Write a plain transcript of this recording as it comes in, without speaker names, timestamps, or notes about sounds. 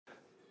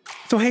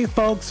So, hey,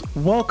 folks,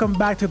 welcome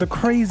back to the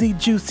Crazy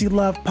Juicy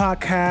Love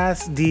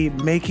podcast, the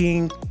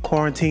Making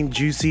Quarantine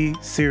Juicy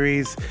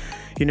series.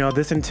 You know,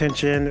 this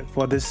intention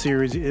for this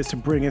series is to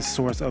bring a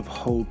source of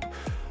hope,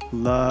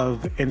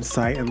 love,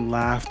 insight, and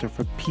laughter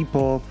for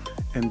people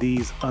in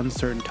these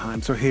uncertain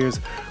times. So here's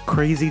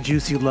Crazy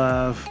Juicy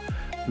Love,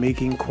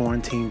 Making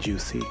Quarantine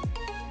Juicy.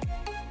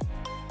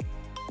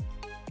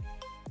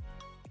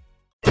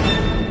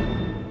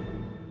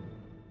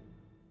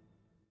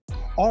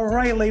 All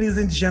right, ladies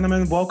and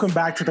gentlemen, welcome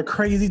back to the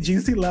Crazy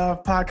Juicy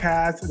Love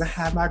podcast. And I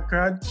have my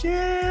girl, Jill.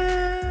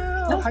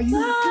 How you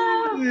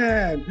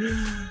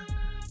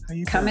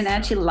doing? Coming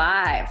at you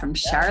live from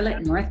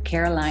Charlotte, North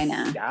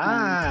Carolina.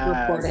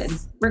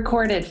 Yes.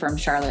 Recorded from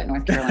Charlotte,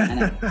 North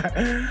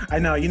Carolina. I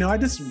know. You know, I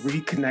just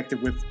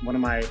reconnected with one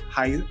of my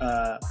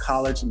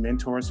college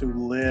mentors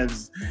who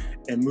lives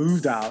and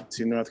moved out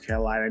to North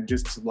Carolina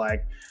just to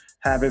like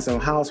have his own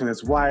house with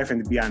his wife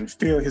and to be out in the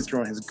field. He's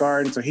growing his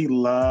garden, so he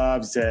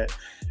loves it.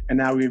 And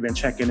now we've been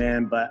checking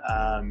in, but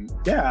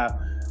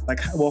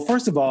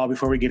first of all,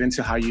 before we get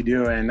into how you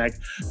doing,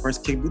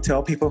 first, can you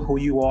tell people who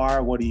you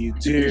are? What do you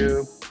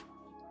do?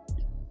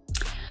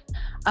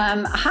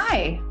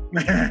 Hi,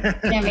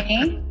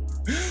 Jimmy.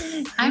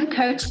 I'm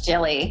Coach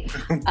Jilly.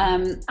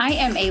 I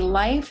am a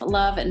life,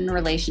 love, and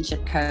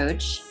relationship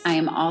coach. I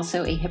am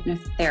also a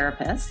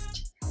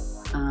hypnotherapist.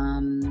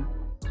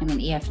 I'm an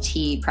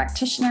EFT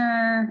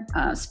practitioner,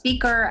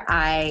 speaker.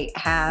 I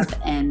have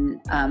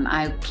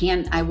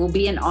I will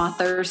be an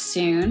author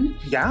soon.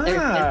 Yes. There's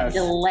been a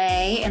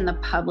delay in the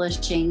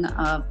publishing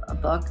of a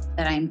book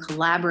that I'm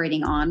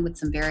collaborating on with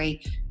some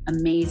very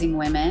amazing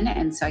women.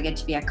 And so I get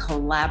to be a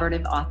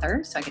collaborative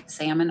author. So I get to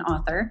say I'm an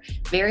author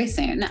very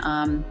soon.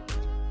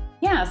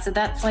 So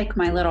that's like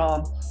my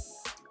little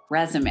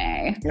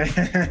resume.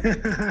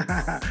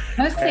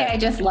 Mostly I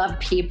just love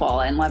people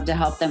and love to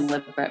help them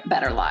live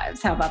better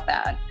lives. How about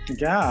that?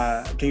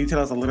 Yeah. Can you tell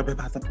us a little bit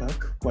about the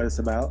book? What it's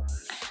about?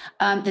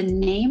 The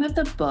name of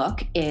the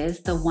book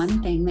is The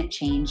One Thing That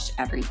Changed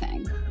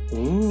Everything.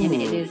 Ooh. And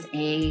it is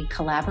a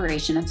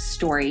collaboration of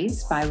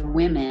stories by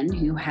women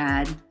who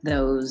had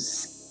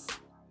those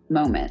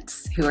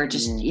moments, who are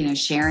just,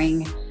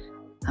 sharing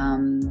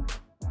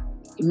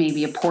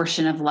maybe a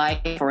portion of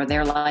life or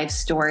their life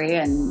story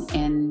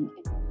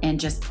and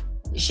just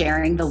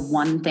sharing the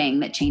one thing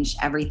that changed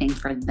everything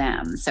for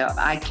them. So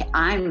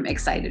I'm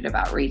excited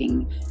about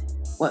reading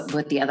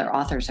what the other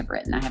authors have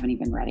written. I haven't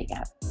even read it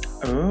yet.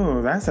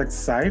 Oh, that's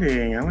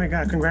exciting. Oh my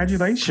God.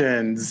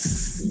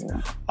 Congratulations,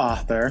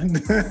 author. And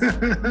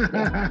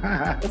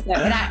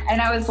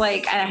I was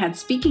like, I had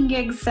speaking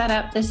gigs set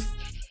up this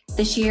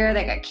year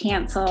that got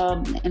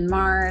canceled in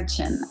March.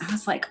 And I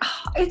was like,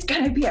 it's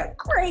going to be a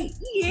great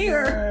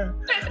year.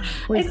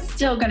 It's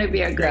still going to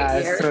be a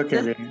great year. It's still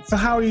gonna be. So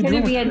how are you doing?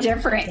 It's going to be a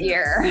different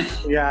year.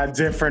 Yeah,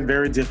 different,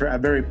 very different, a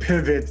very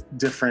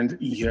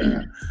different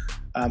year.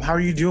 How are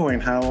you doing?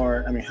 How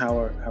are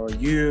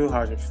you?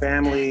 How's your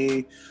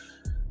family?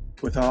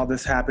 With all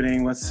this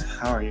happening,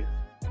 how are you?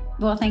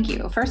 Well, thank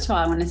you. First of all,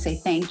 I want to say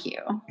thank you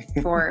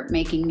for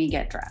making me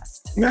get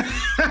dressed.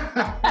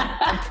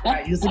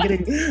 I used to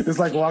getting just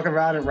like walking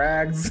around in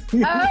rags.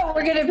 Oh,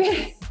 we're gonna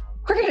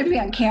be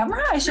on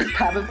camera. I should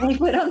probably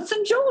put on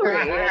some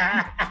jewelry.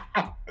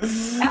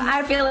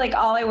 I feel like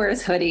all I wear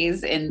is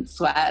hoodies and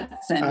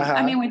sweats,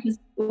 and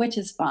which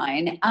is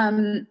fine.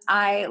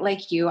 I,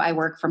 like you, I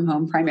work from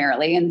home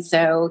primarily, and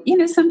so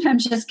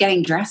sometimes just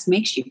getting dressed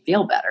makes you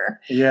feel better.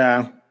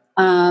 Yeah.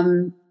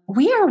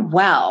 We are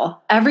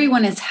well.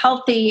 Everyone is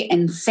healthy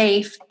and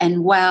safe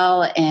and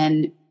well.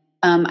 And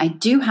I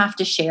do have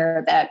to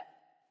share that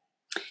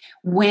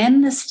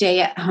when the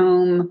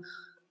stay-at-home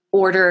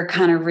order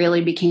kind of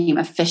really became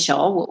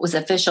official, what was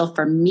official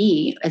for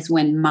me is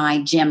when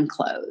my gym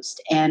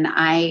closed. And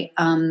I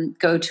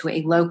go to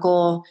a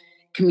local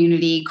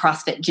community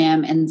CrossFit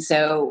gym. And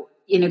so,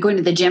 going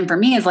to the gym for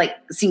me is like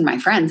seeing my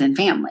friends and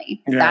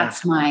family. Yeah.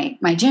 That's my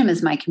gym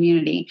is my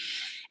community.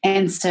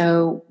 And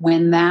so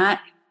when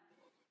that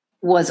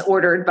was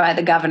ordered by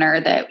the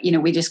governor that,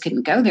 we just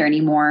couldn't go there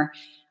anymore,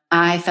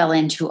 I fell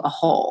into a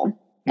hole.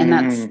 And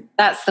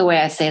that's the way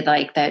I say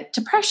like that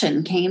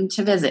depression came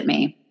to visit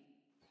me.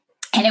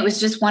 And it was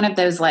just one of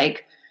those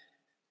like,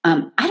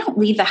 I don't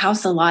leave the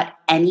house a lot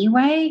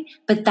anyway,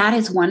 but that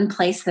is one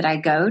place that I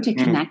go to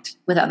connect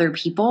with other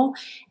people.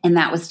 And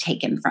that was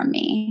taken from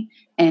me.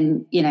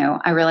 And,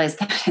 I realized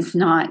that is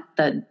not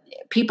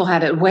people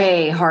have it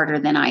way harder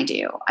than I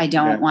do. I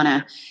don't want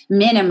to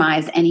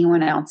minimize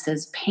anyone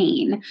else's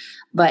pain.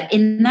 But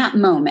in that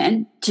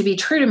moment, to be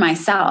true to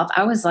myself,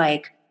 I was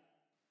like,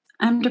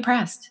 I'm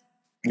depressed.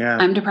 Yeah.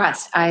 I'm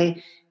depressed.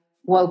 I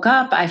woke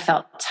up. I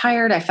felt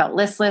tired. I felt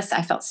listless.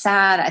 I felt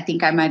sad. I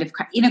think I might have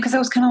cried, because I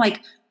was kind of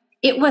like,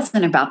 it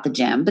wasn't about the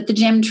gym, but the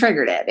gym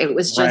triggered it. It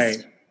was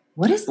just,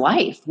 what is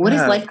life? What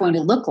is life going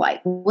to look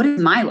like? What is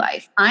my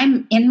life?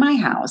 I'm in my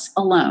house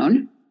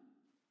alone.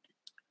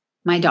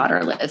 My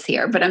daughter lives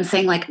here, but I'm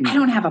saying like, I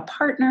don't have a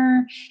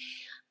partner.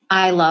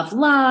 I love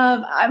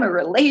love. I'm a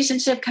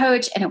relationship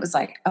coach. And it was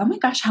like, oh my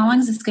gosh, how long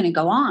is this going to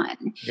go on?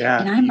 Yeah.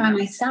 And I'm by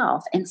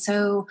myself. And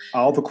so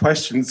all the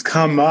questions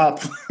come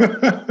up.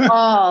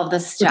 all the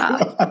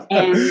stuff.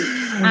 And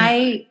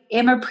I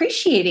am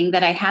appreciating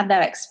that I had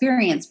that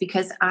experience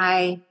because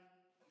I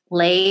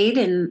laid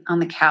on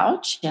the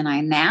couch and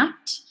I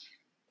napped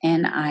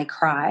and I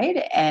cried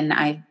and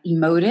I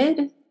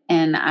emoted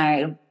and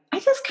I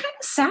just kind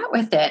of sat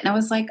with it. And I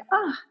was like,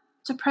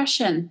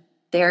 depression.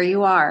 There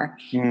you are.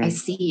 I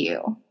see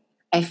you.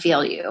 I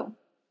feel you.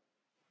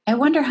 I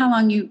wonder how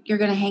long you're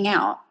going to hang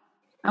out.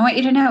 I want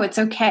you to know it's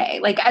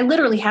okay. Like I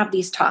literally have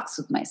these talks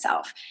with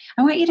myself.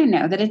 I want you to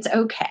know that it's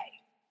okay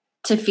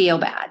to feel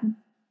bad.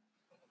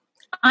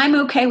 I'm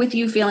okay with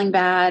you feeling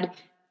bad.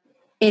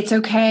 It's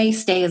okay.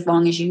 Stay as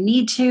long as you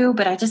need to.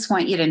 But I just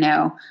want you to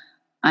know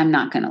I'm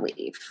not going to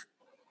leave.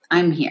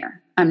 I'm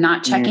here. I'm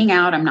not checking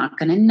out. I'm not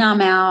going to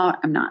numb out.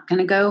 I'm not going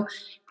to go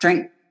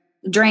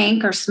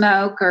drink or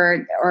smoke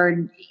or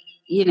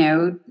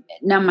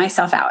numb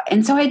myself out.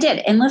 And so I did.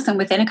 And listen,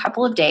 within a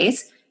couple of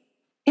days,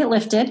 it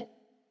lifted.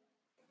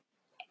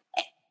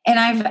 And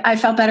I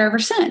felt better ever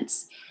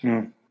since.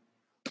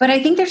 But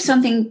I think there's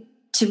something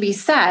to be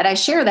said. I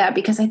share that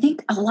because I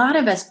think a lot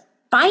of us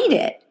fight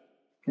it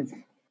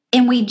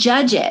and we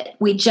judge it.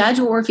 We judge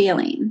what we're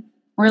feeling.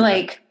 We're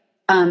like,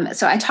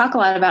 so I talk a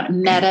lot about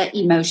meta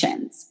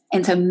emotions.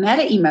 And so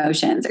meta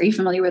emotions, are you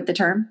familiar with the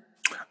term?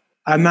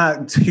 I'm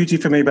not hugely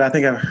familiar, but I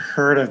think I've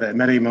heard of it,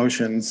 meta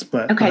emotions.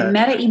 But okay,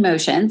 meta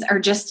emotions are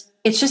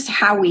it's just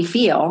how we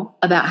feel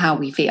about how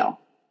we feel.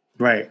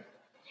 Right.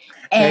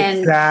 And,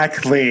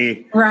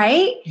 exactly.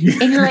 Right?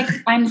 And you're like,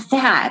 I'm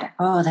sad.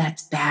 Oh,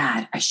 that's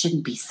bad. I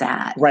shouldn't be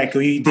sad. Right.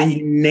 Then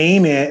you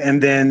name it,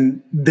 and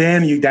then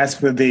that's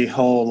where the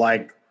whole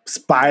like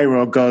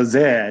spiral goes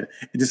in.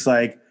 It's just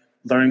like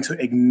learning to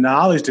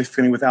acknowledge the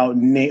feeling without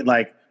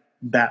like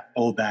that.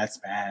 Oh, that's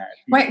bad.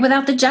 Right.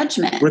 Without the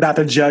judgment. Without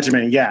the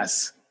judgment.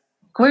 Yes.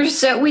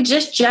 We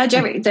just judge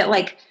that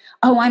like,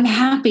 oh, I'm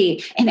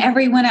happy. And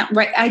everyone else,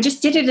 right. I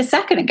just did it a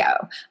second ago.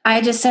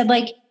 I just said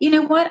like, you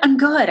know what? I'm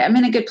good. I'm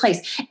in a good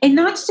place. And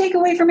not to take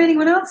away from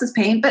anyone else's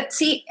pain, but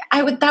see,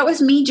 that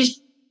was me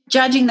just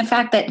judging the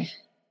fact that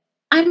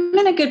I'm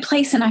in a good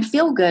place and I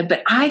feel good,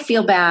 but I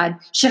feel bad.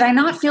 Should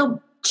I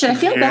feel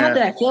bad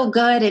that I feel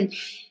good? And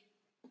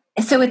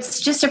so it's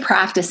just a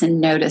practice in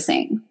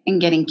noticing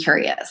and getting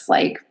curious.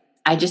 Like,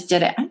 I just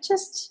did it. I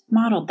just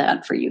modeled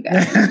that for you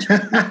guys.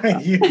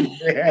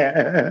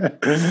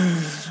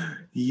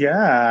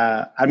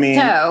 Yeah. I mean,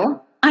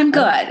 so I'm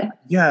good.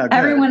 Yeah. Good.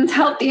 Everyone's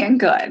healthy and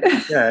good.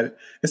 Yeah.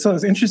 So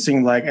it's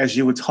interesting. Like, as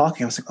you were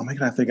talking, I was like, oh my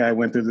God, I think I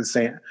went through the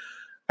same.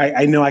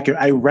 I know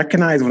I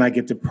recognize when I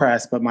get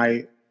depressed, but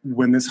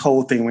when this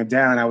whole thing went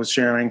down, I was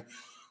sharing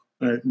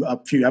a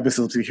few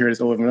episodes to hear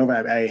this over and over.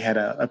 I had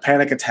a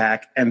panic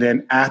attack. And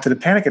then after the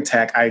panic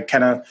attack, I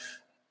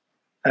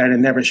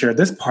never shared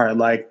this part.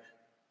 Like,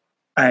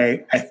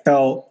 I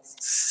felt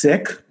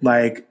sick,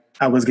 like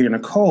I was getting a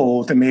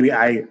cold, and maybe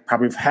I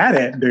probably had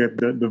it,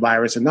 the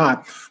virus or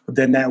not. But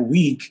then that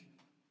week,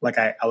 like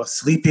I was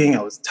sleeping,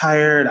 I was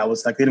tired, I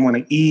was like, didn't want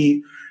to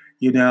eat,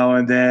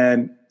 and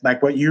then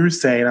like what you were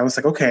saying, I was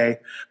like, okay,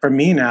 for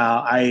me now,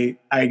 I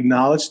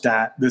acknowledge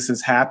that this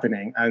is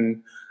happening.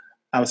 And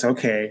I was like,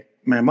 okay,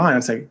 in my mind, I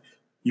was like,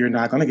 you're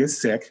not going to get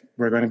sick.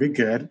 We're going to be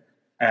good.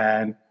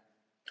 And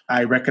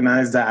I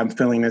recognize that I'm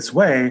feeling this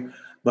way,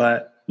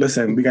 but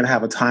listen, we got to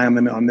have a time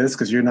limit on this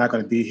because you're not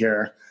going to be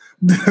here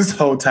this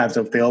whole time.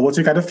 So feel what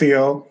you got to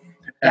feel,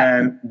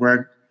 and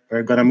we're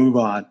going to move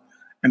on.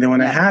 And then when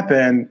it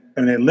happened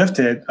and it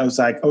lifted, I was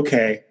like,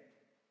 okay,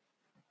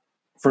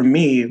 for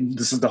me,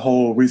 this is the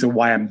whole reason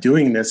why I'm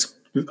doing this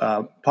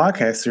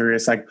podcast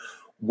series. Like,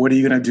 what are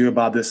you going to do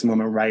about this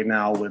moment right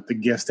now with the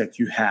gifts that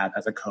you have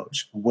as a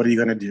coach? What are you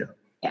going to do?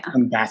 Yeah.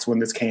 And that's when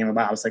this came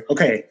about. I was like,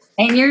 okay.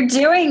 And you're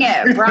doing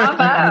it.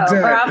 Bravo.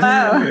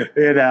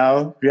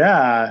 Bravo.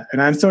 Yeah.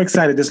 And I'm so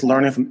excited just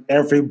learning from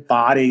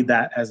everybody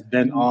that has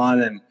been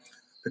on, and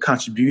the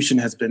contribution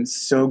has been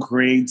so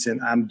great.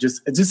 And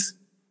it's just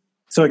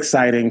so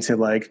exciting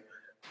to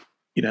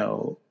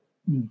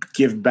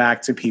give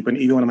back to people. And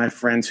even one of my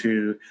friends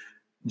who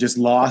just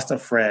lost a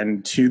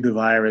friend to the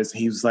virus,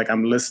 he was like,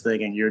 I'm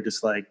listening and you're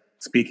just like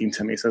speaking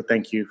to me. So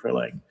thank you for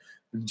like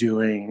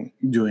doing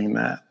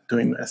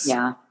this.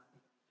 Yeah.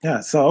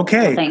 So,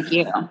 okay. Well, thank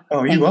you.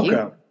 Oh, you're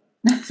welcome.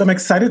 So I'm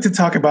excited to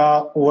talk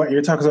about what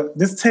you're talking about.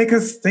 Just take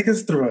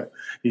us through it.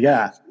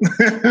 Yeah.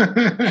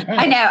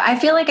 I know. I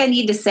feel like I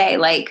need to say,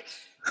 like,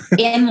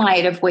 in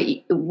light of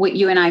what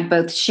you and I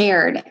both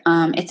shared,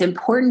 it's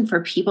important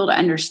for people to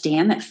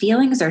understand that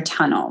feelings are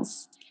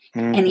tunnels,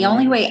 and the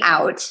only way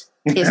out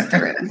is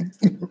through.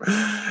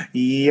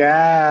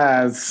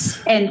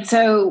 Yes. And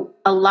so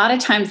a lot of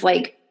times,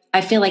 like,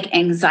 I feel like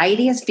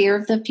anxiety is fear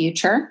of the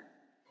future.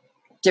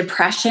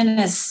 Depression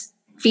is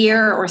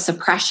fear or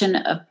suppression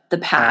of the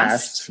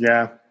past.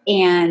 Yeah.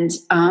 And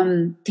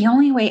the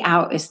only way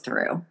out is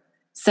through.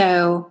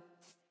 So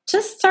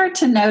just start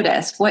to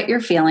notice what you're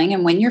feeling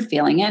and when you're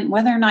feeling it,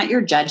 whether or not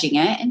you're judging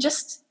it, and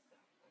just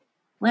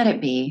let it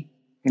be.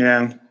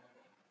 Yeah.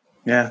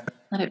 Yeah.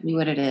 Let it be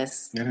what it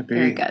is. Let it be.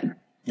 Very good.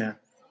 Yeah.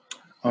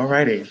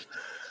 Alrighty.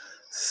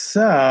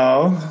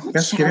 So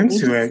let's get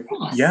into it.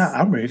 Yeah,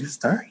 I'm ready to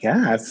start.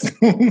 Yes.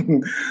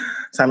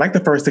 So I like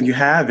the first thing you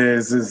have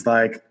is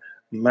like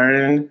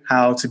learn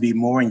how to be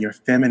more in your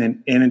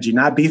feminine energy,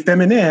 not be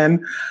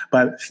feminine,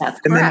 but That's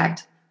feminine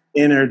correct.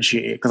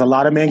 energy. Because a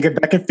lot of men get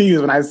that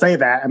confused when I say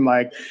that. I'm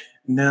like,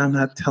 no, I'm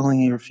not telling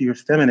you if you're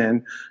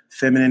feminine.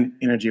 Feminine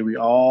energy, we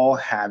all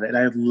have it. And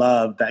I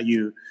love that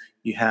you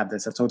have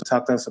this. So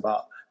talk to us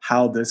about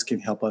how this can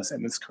help us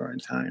in this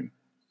current time.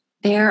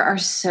 There are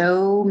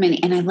so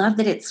many, and I love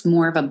that it's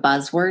more of a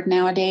buzzword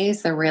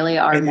nowadays. There really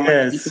are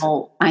more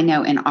people I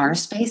know in our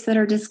space that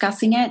are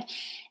discussing it.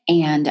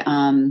 And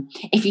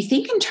if you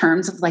think in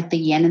terms of like the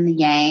yin and the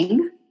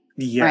yang,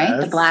 right?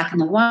 The black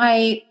and the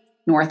white,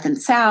 north and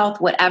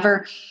south,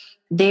 whatever,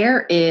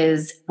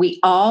 we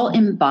all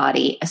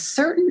embody a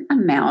certain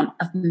amount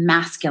of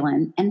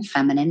masculine and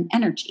feminine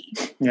energy.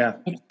 Yeah.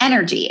 It's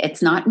energy.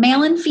 It's not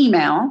male and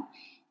female.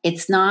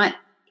 It's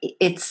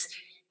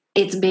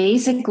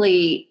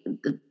basically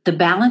the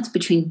balance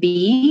between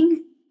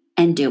being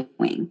and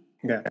doing.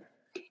 Yeah.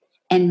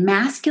 And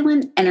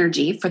masculine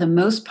energy, for the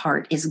most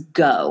part, is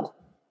go.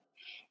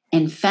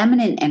 And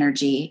feminine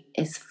energy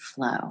is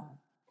flow.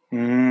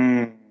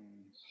 Mm.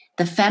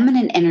 The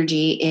feminine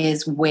energy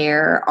is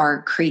where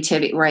our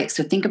creativity, right?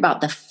 So think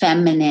about the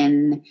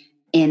feminine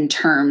in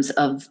terms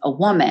of a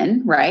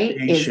woman, right?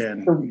 Is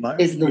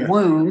the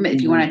womb.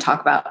 If you want to talk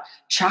about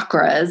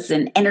chakras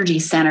and energy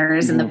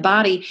centers in the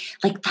body,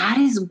 like that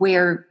is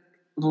where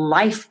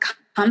life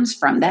comes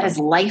from. That is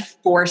life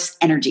force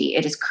energy.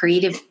 It is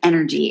creative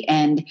energy.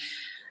 And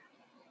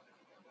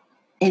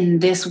in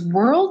this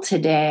world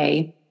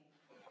today,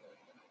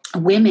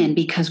 women,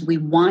 because we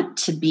want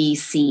to be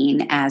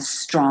seen as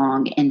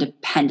strong,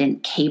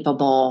 independent,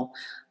 capable,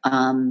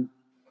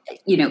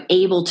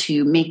 able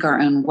to make our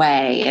own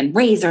way and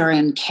raise our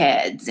own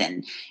kids.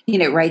 And,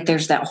 right,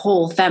 there's that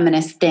whole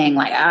feminist thing,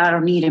 like, I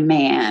don't need a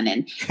man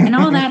and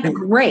all that's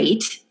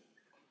great.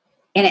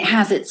 And it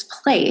has its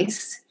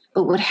place.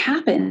 But what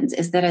happens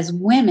is that as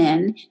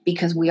women,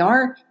 because we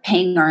are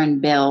paying our own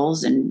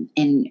bills and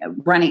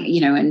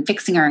running, and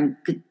fixing our own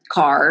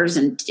cars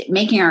and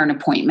making our own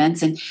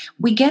appointments, and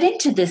we get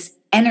into this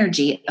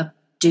energy of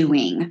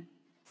doing,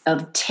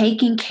 of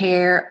taking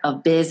care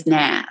of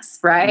business,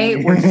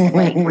 right? We're just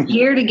like, we're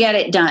here to get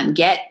it done,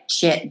 get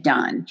shit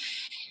done.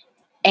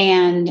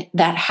 And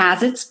that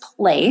has its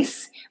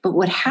place. But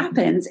what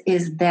happens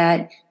is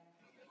that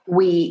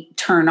we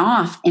turn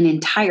off an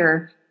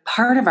entire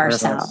part of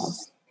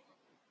ourselves.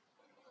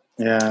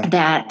 Yeah.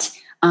 That,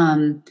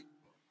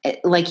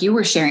 like you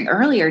were sharing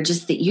earlier,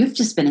 just that you've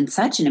just been in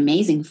such an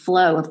amazing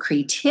flow of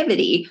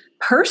creativity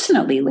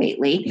personally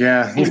lately.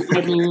 Yeah. And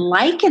I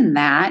liken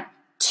that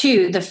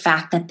to the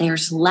fact that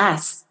there's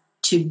less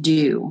to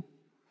do.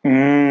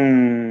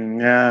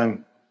 Yeah.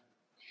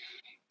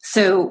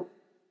 So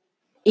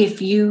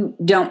if you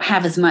don't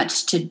have as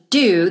much to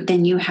do,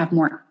 then you have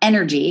more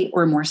energy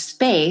or more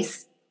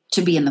space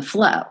to be in the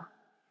flow.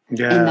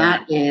 Yeah. And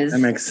that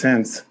makes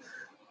sense.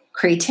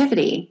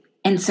 Creativity.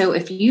 And so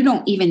if you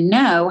don't even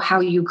know how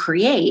you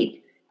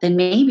create, then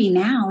maybe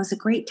now is a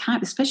great time,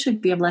 especially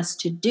if you have less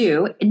to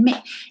do. And,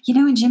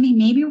 and Jimmy,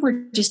 maybe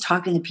we're just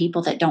talking to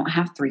people that don't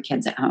have 3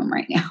 kids at home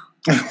right now.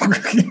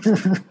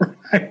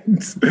 Right.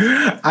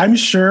 I'm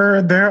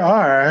sure there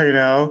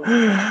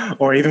are,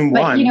 or even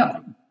one.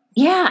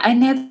 I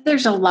know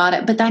there's a lot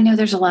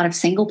of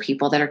single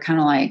people that are kind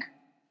of like,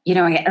 I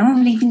don't have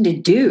anything to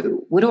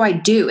do. What do I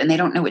do? And they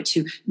don't know what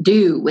to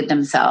do with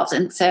themselves.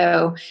 And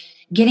so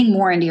getting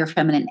more into your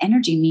feminine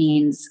energy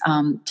means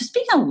just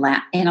being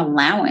an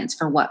allowance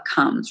for what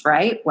comes,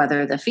 right?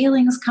 Whether the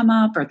feelings come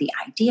up or the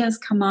ideas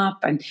come up.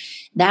 And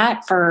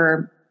that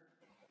for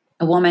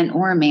a woman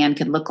or a man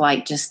could look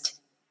like just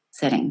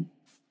sitting.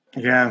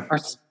 Yeah. Or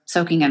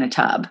soaking in a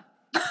tub.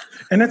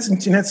 And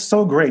that's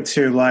so great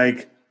too.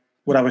 Like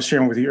what I was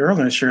sharing with you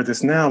earlier, and share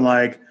this now,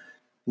 like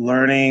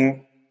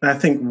learning. And I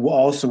think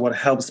also what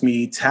helps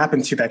me tap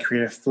into that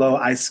creative flow,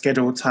 I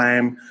schedule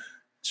time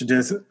to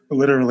just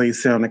literally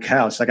sit on the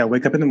couch. Like I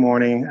wake up in the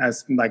morning,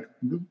 as like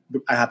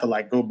I have to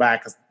like go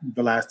back, 'cause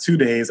the last 2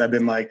 days I've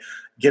been like,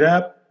 get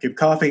up, get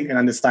coffee, and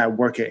I just start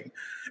working.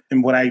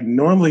 And what I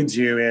normally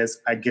do is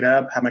I get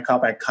up, have my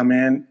coffee, I come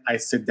in, I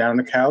sit down on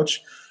the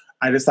couch,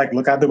 I just like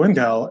look out the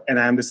window, and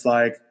I'm just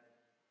like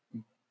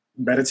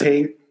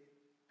meditate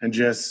and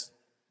just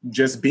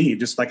be,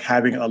 just like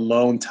having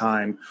alone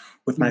time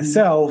with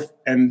myself.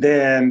 And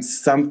then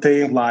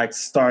something like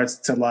starts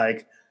to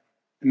like,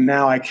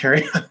 now I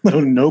carry a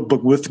little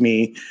notebook with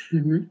me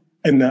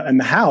in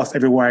the house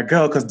everywhere I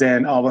go, because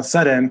then all of a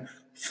sudden,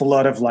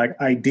 flood of like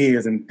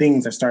ideas and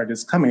things that start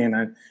just coming in,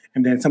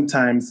 and then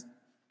sometimes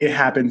it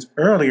happens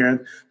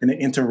earlier and it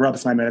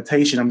interrupts my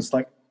meditation. I'm just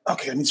like,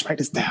 okay, let me just write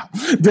this down,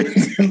 but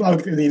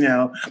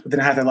then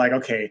I have to like,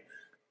 okay,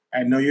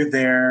 I know you're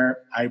there,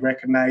 I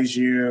recognize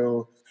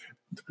you.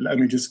 Let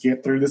me just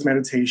get through this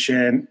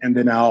meditation, and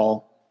then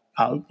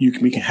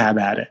we can have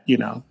at it.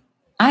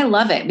 I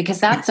love it because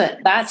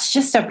that's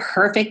just a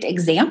perfect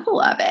example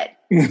of it.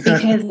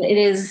 Because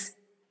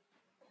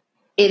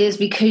it is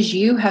because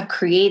you have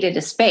created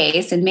a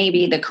space, and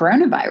maybe the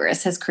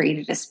coronavirus has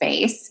created a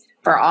space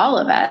for all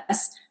of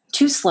us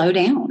to slow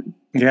down.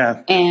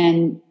 Yeah.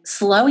 And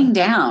slowing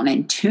down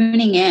and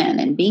tuning in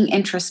and being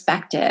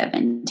introspective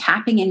and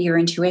tapping into your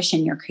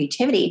intuition, your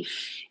creativity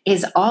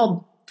is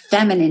all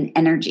feminine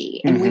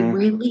energy. And we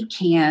really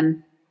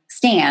can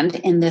stand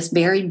in this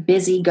very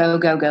busy go,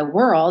 go, go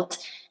world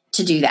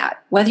to do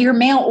that, whether you're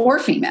male or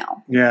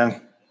female. Yeah.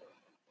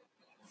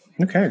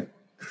 Okay.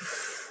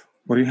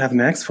 What do you have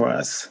next for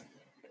us?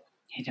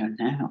 I don't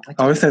know.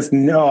 It says,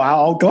 no,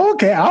 I'll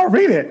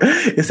read it.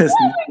 It says,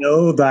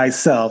 know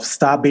thyself.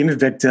 Stop being a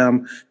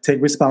victim. Take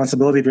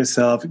responsibility of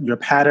yourself, your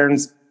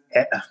patterns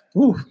and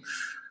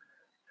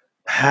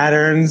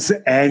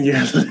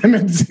your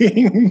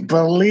limiting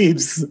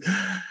beliefs.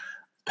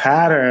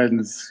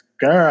 Patterns,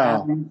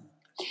 girl.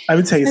 I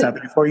would tell you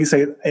something before you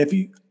say,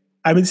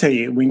 I would tell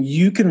you, when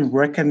you can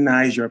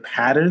recognize your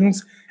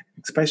patterns,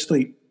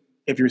 especially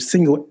if you're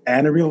single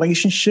and a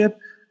relationship,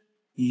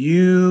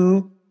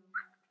 you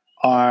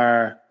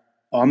are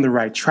on the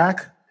right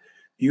track.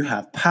 You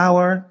have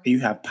power. You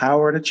have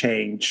power to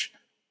change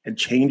and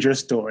change your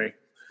story.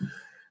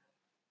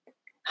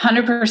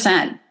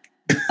 100%.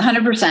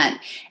 100%.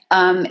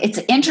 It's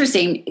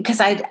interesting because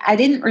I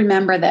didn't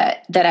remember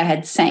that I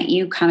had sent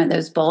you kind of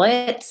those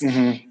bullets.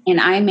 And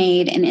I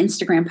made an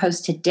Instagram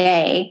post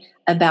today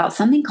about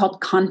something called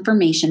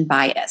confirmation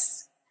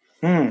bias.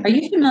 Are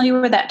you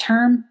familiar with that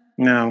term?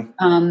 No.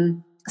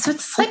 So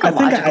it's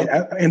psychological.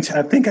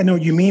 I think I know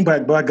what you mean,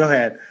 but go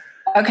ahead.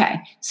 Okay.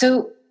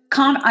 So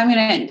I'm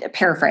going to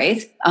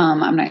paraphrase. I'm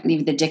not going to give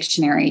you the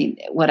dictionary,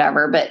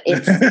 whatever, but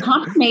it's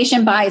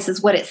confirmation bias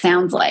is what it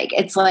sounds like.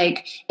 It's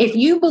like, if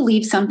you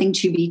believe something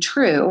to be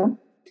true,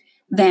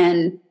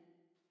 then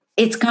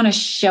it's going to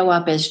show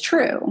up as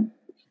true.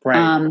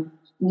 Right.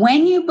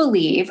 When you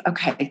believe,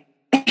 okay.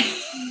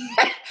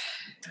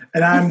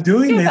 And I'm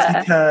doing this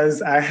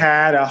because I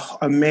had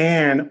a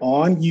man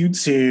on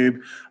YouTube.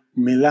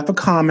 He left a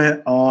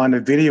comment on a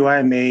video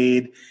I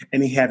made,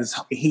 and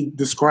he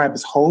described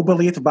his whole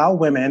belief about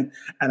women.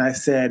 And I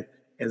said,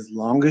 as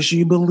long as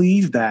you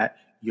believe that,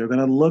 you're going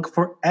to look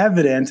for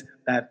evidence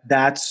that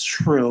that's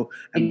true.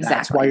 And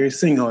that's why you're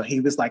single. And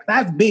he was like,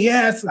 that's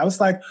BS. I was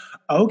like,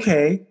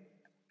 okay,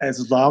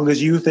 as long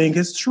as you think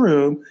it's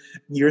true,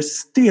 you're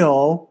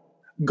still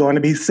going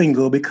to be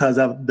single because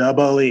of the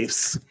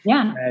beliefs.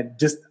 Yeah. And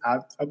just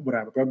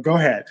whatever. Go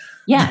ahead.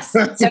 Yes.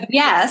 So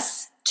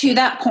yes. To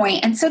that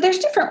point. And so there's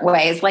different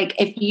ways. Like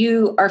if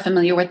you are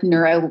familiar with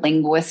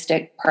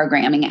neuro-linguistic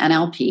programming,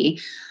 NLP,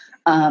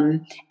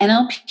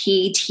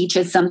 NLP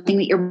teaches something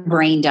that your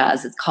brain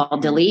does. It's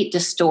called delete,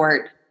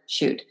 distort,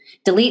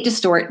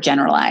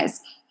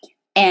 generalize.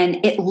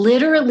 And it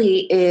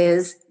literally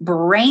is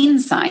brain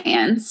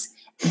science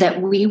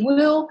that we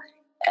will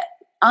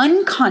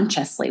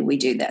unconsciously, we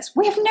do this.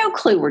 We have no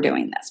clue we're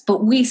doing this,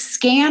 but we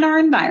scan our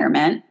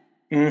environment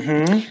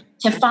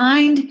to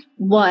find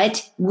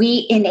what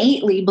we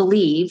innately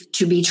believe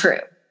to be true.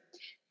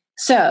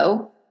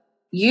 So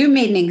you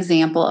made an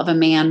example of a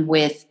man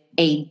with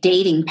a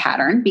dating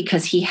pattern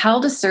because he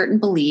held a certain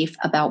belief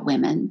about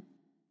women.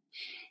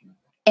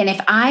 And if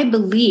I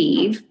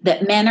believe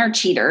that men are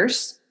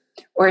cheaters,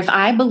 or if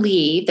I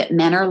believe that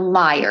men are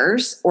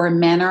liars, or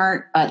men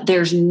are,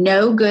 there's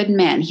no good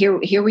men. Here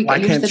we go.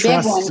 Here's the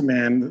big one.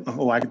 Men.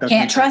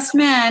 Can't trust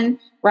men.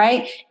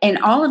 Right. And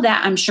all of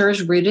that, I'm sure,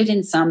 is rooted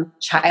in some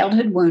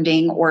childhood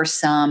wounding or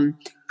some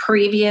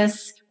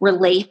previous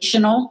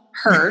relational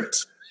hurt.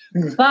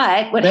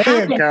 But what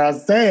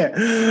happens,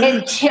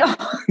 until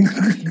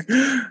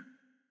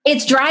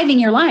it's driving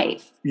your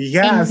life.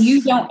 Yes. And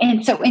you don't.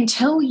 And so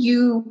until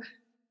you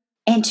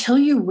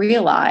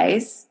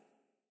realize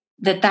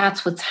that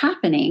that's what's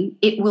happening,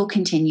 it will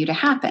continue to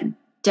happen.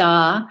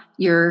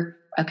 You're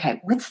okay.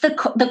 What's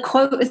the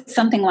quote is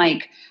something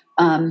like,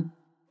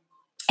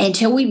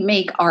 until we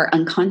make our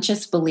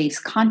unconscious beliefs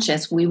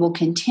conscious, we will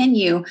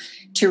continue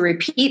to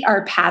repeat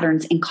our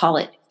patterns and call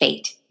it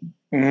fate.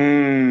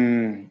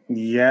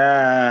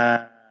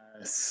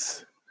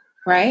 Yes.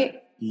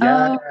 Right?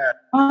 Yeah.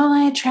 All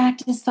I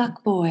attract is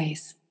fuck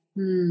boys.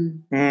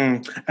 And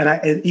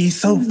he's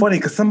so funny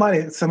because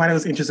somebody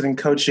was interested in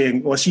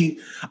coaching. Well,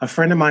 a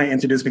friend of mine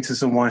introduced me to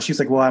someone. She's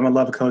like, well, I'm a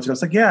love coach. And I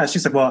was like, yeah.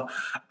 She's like, well,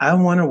 I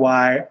wonder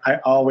why I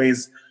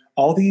always,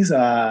 all these,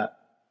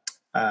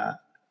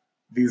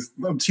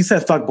 she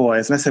said fuck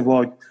boys. And I said,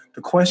 well,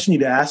 the question you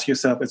need to ask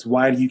yourself is,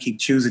 why do you keep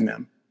choosing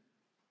them?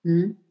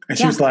 And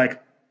she was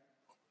like,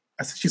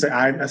 I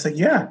said,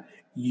 yeah,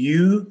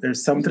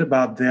 there's something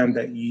about them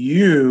that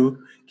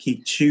you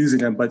keep choosing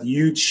them, but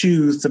you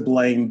choose to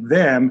blame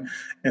them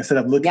instead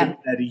of looking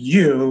at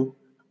you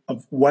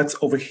of what's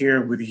over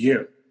here with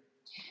you.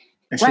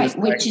 And right.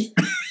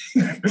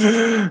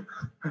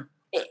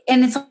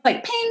 And it's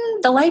like, ping,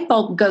 the light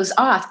bulb goes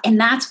off. And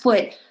that's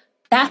what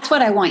that's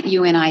what I want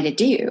you and I to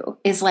do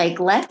is like,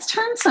 let's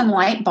turn some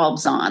light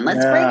bulbs on.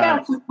 Let's break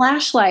out some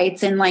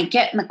flashlights and like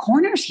get in the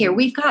corners here.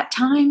 We've got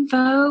time,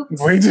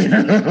 folks. We do.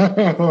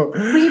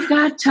 We've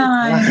got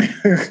time.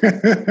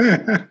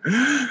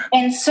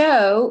 And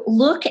so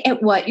look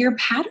at what your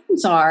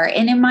patterns are.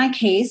 And in my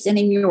case, and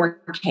in your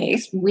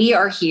case, we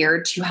are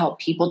here to help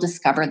people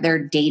discover their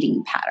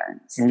dating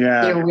patterns,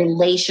 their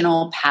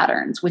relational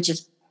patterns, which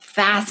is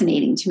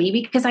fascinating to me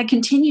because I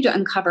continue to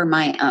uncover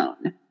my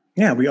own.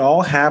 Yeah, we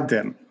all have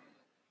them.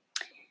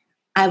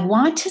 I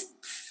want to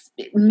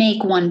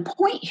make one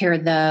point here,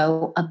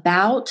 though,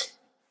 about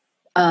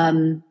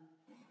the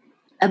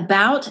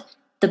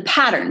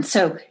pattern.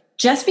 So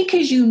just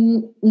because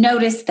you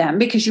notice them,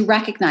 because you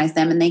recognize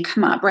them and they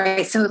come up,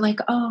 right? So like,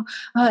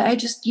 I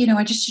just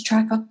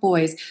attract fuck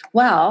boys.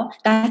 Well,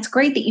 that's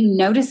great that you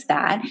notice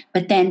that.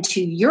 But then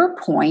to your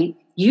point,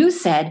 you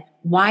said,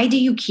 why do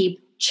you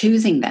keep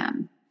choosing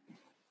them?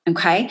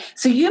 Okay.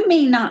 So you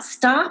may not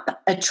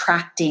stop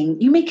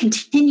attracting. You may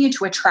continue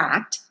to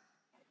attract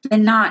the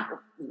not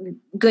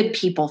good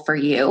people for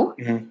you.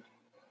 Mm-hmm.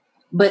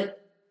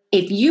 But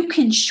if you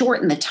can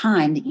shorten the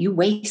time that you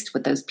waste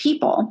with those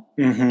people,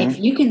 if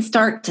you can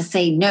start to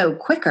say no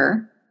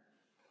quicker,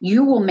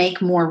 you will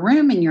make more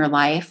room in your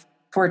life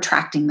for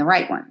attracting the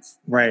right ones.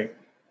 Right.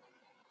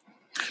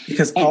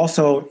 Because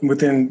also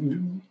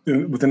within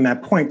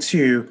that point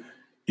too,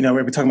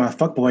 we're talking about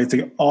fuckboys.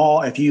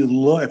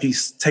 If you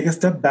take a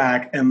step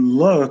back and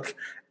look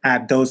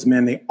at those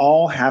men, they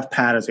all have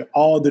patterns. They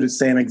all do the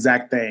same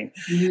exact thing.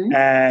 Mm-hmm.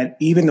 And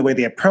even the way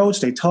they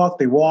approach, they talk,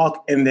 they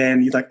walk, and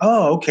then you're like,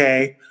 oh,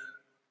 okay.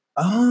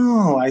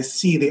 Oh, I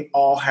see. They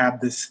all have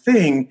this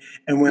thing.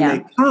 And when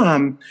they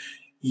come,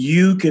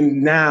 you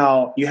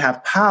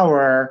have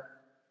power.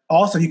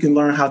 Also, you can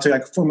learn how to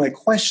formulate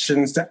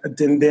questions that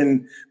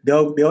then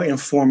they'll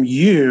inform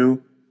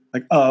you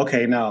like, oh,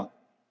 okay, no.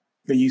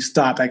 You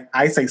stop. Like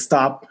I say,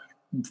 stop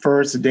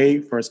first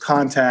date, first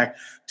contact.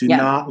 Do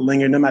not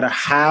linger, no matter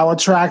how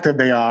attractive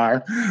they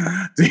are,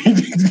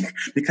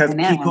 because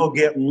people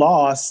get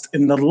lost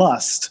in the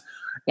lust.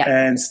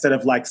 And instead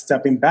of like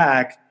stepping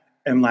back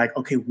and like,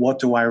 okay, what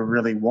do I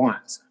really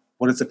want?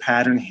 What is the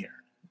pattern here?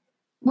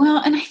 Well,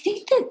 and I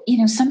think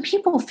that, some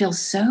people feel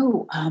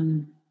so,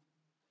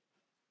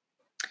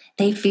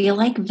 they feel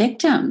like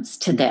victims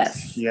to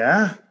this.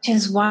 Yeah. Which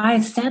is why I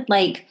said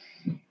like,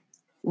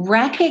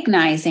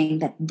 recognizing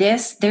that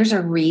there's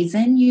a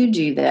reason you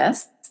do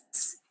this.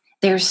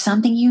 There's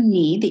something you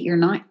need that you're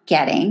not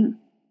getting.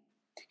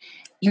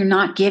 You're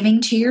not giving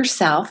to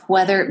yourself,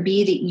 whether it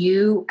be that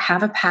you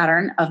have a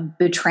pattern of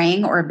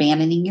betraying or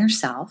abandoning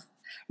yourself,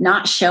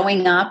 not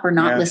showing up or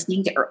not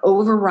listening to, or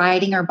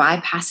overriding or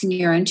bypassing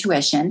your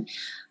intuition.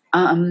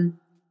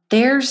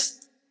 There's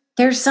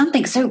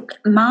something. So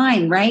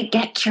right?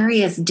 Get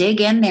curious, dig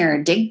in there,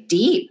 dig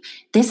deep.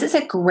 This is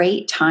a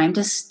great time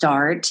to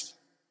start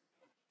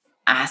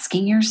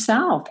asking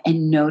yourself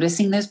and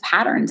noticing those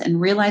patterns and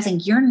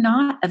realizing you're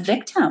not a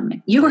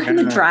victim. You are in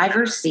the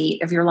driver's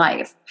seat of your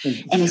life.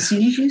 And as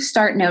soon as you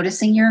start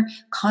noticing your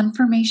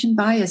confirmation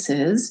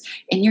biases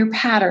and your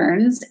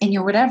patterns and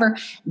your whatever,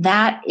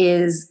 that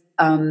is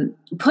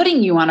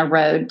putting you on a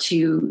road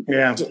to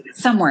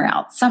somewhere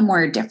else,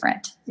 somewhere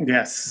different.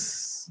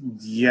 Yes.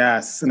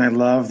 And I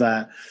love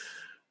that,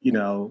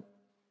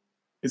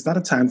 it's not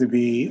a time to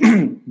be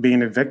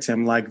being a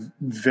victim. Like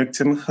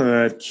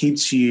victimhood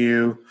keeps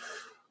you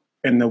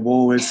in the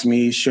woe is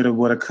me, shoulda,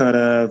 woulda,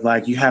 coulda.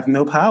 Like you have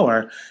no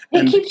power.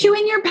 It keeps you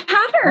in your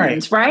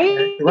patterns,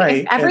 right?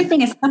 Right. If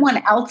everything is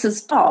someone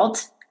else's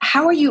fault,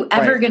 how are you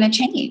ever going to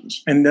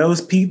change? And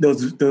those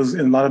and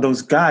a lot of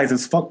those guys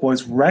as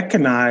fuckboys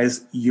recognize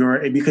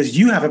because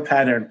you have a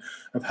pattern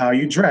of how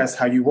you dress,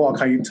 how you walk,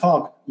 how you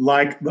talk,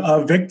 like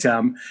a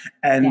victim,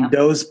 and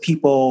those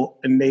people,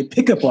 and they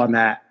pick up on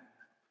that.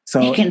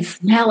 So you can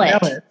smell it.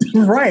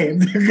 Right.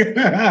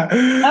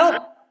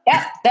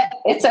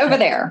 It's over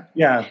there.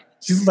 Yeah.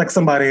 She's like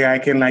somebody I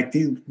can like.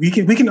 We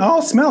can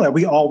all smell it.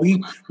 We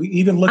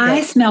even look. I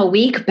smell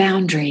weak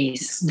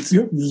boundaries.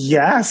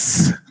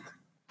 Yes.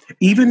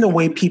 Even the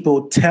way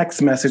people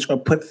text message or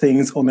put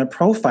things on their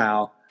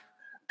profile,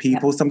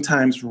 people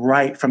sometimes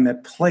write from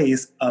that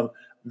place of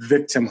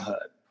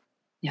victimhood.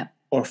 Yeah.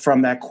 Or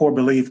from that core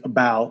belief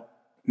about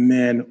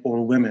men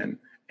or women,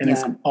 and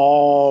it's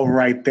all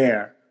right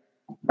there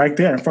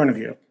in front of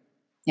you.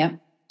 Yep.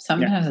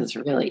 Sometimes it's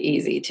really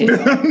easy too.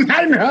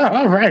 I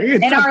know, right?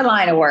 In our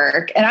line of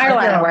work,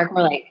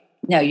 we're like,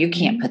 no, you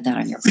can't put that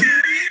on your.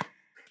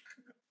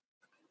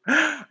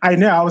 I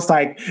know. I was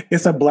like,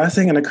 it's a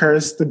blessing and a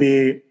curse to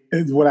be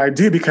what I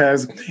do,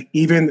 because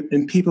even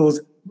in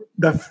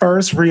the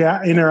first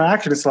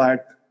interaction, it's like,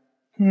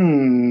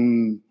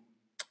 we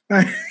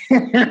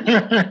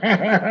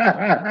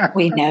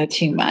know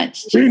too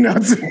much. We know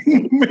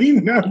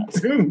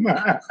too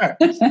much.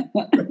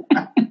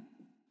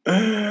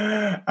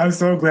 I'm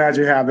so glad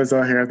you have this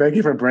on here. Thank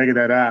you for bringing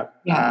that up.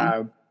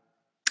 Yeah.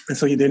 And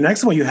so the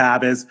next one you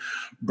have is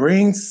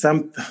bring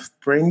something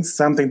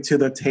to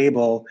the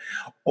table,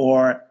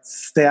 or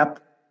step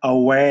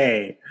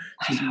away.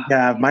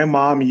 Yeah, my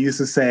mom used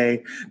to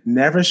say,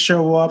 never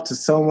show up to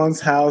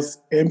someone's house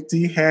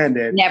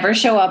empty-handed. Never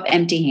show up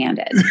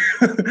empty-handed.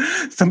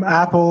 Some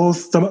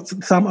apples,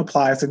 some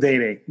applies to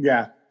dating.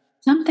 Yeah.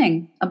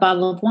 Something, a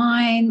bottle of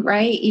wine,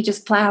 right? You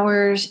just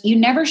flowers. You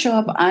never show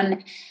up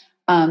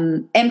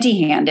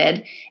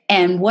empty-handed.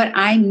 And what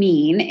I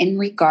mean in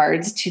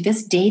regards to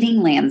this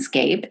dating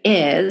landscape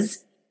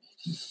is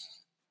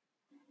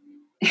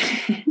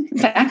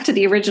back to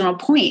the original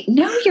point.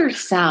 Know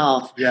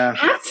yourself. Yeah.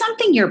 Have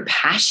something you're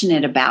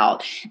passionate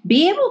about.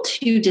 Be able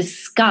to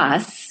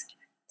discuss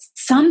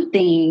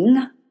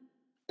something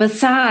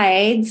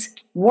besides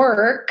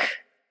work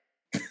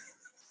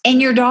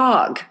and your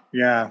dog.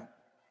 Yeah.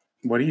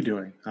 What are you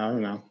doing? I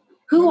don't know.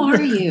 Who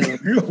are you?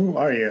 Who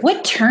are you?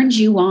 What turns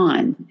you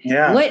on?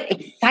 Yeah. What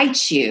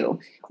excites you?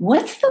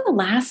 What's the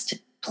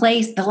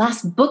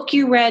last book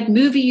you read,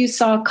 movie you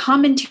saw,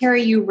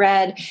 commentary you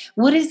read?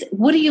 What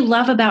do you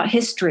love about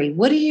history?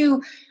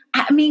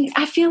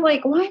 I feel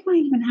like, why am I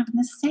even having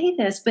to say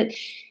this? But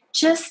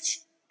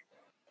just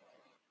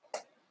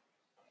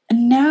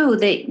know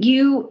that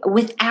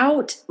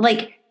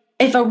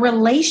if a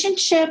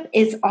relationship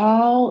is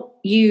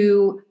all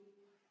you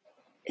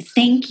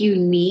think you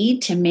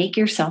need to make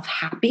yourself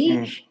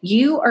happy,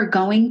 you are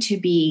going to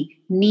be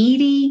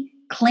needy,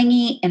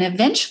 clingy, and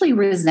eventually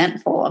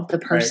resentful of the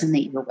person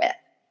that you're with.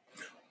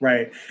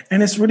 Right.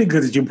 And it's really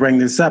good that you bring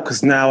this up,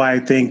 because now I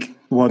think,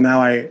 but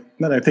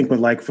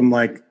like from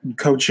like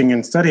coaching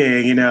and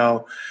studying,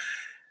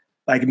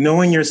 like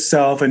knowing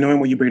yourself and knowing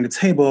what you bring to the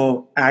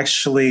table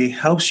actually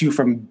helps you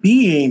from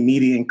being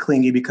needy and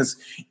clingy, because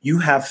you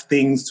have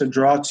things to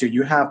draw to.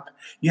 You have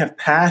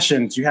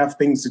passions, you have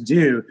things to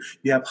do,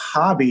 you have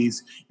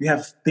hobbies, you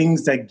have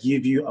things that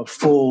give you a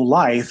full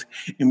life.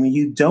 And when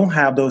you don't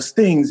have those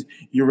things,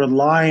 you're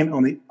relying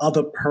on the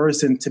other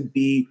person to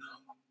be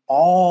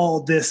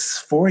all this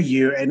for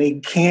you, and they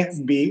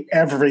can't be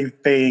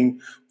everything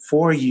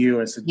for you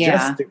and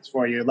suggest things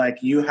for you.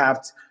 Like, you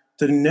have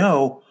to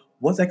know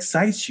what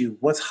excites you,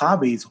 what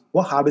hobbies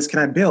can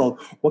I build?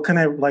 What can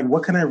I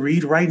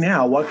read right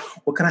now?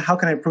 How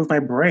can I improve my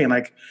brain?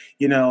 Like,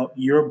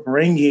 you're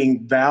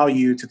bringing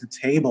value to the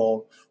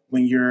table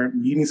when you're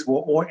meeting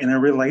someone or in a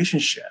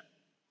relationship.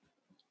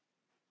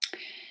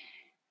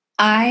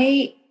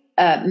 I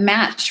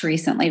matched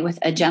recently with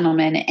a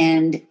gentleman,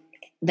 and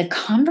the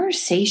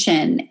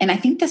conversation, and I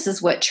think this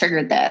is what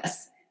triggered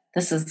this.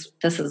 This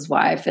is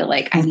why I feel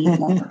like I need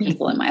more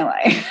people in my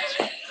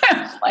life.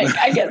 Like,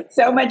 I get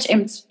so much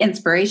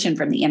inspiration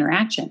from the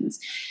interactions.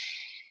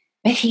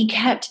 But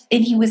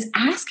he was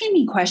asking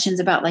me questions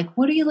about, like,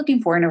 what are you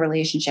looking for in a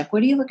relationship?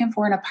 What are you looking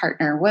for in a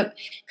partner? What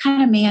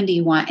kind of man do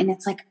you want? And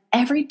it's like,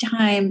 every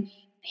time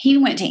he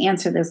went to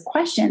answer those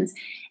questions,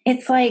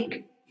 it's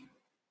like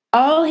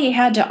all he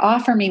had to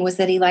offer me was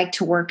that he liked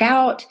to work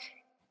out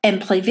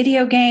and play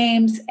video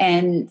games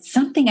and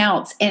something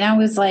else. And I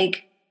was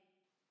like,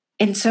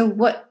 and so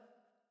what?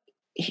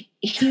 He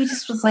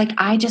just was like,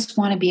 I just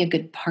want to be a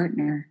good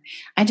partner.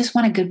 I just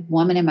want a good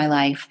woman in my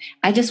life.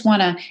 I just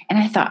want to, and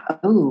I thought,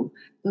 ooh,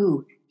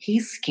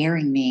 he's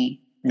scaring me.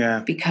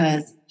 Yeah.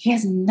 Because he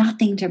has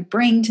nothing to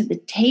bring to the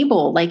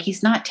table. Like,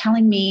 he's not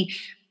telling me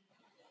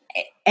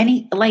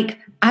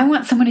I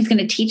want someone who's going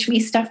to teach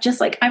me stuff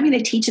just like I'm going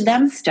to teach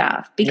them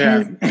stuff,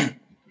 because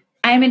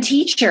I'm a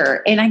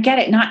teacher, and I get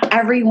it. Not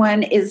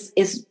everyone is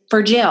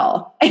for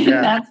Jill, and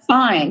that's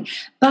fine.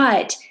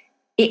 But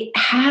it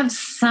has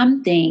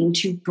something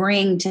to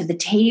bring to the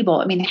table.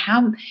 I mean,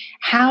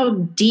 how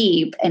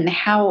deep and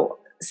how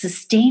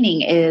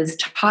sustaining is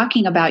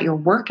talking about your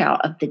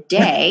workout of the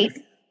day,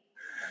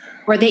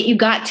 or that you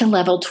got to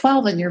level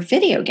 12 in your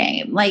video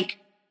game? Like,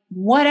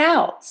 what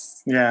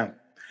else? Yeah.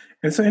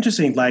 It's so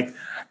interesting. Like,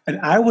 and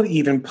I would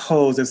even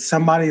pose, if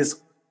somebody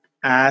is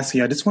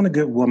asking, I just want a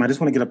good woman, I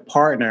just want to get a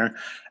partner.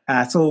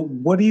 So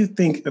what do you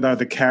think are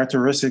the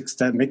characteristics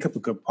that make up a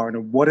good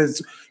partner?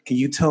 Can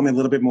you tell me a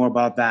little bit more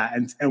about that,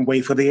 and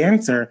wait for the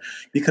answer?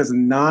 Because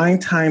 9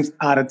 times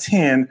out of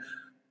 10,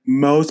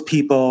 most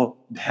people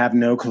have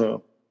no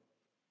clue.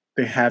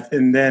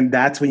 And then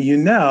that's when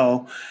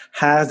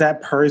has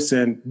that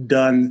person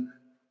done,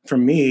 for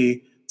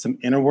me, some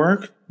inner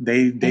work?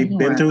 They've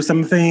been through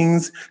some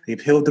things, they've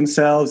healed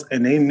themselves,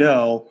 and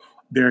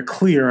they're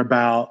clear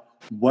about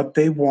what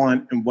they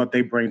want and what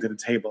they bring to the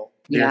table.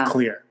 They're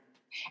clear.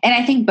 And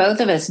I think both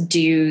of us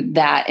do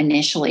that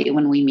initially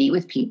when we meet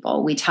with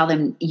people. We tell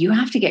them, you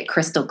have to get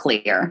crystal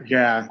clear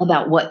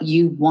about what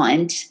you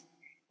want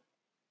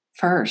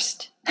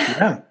first.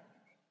 Yeah.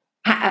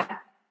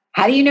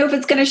 How do you know if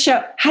it's going to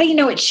show? How do you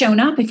know it's shown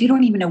up if you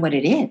don't even know what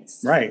it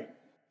is? Right.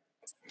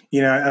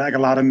 Like a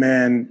lot of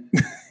men,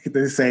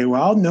 they say,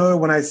 well, I'll know it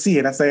when I see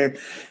it. I say,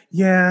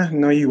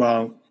 no, you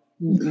won't.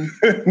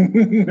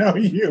 No,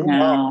 you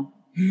won't.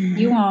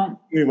 You won't.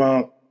 You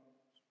won't.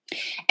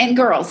 And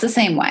girls, the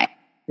same way.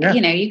 Yeah.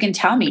 You can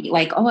tell me,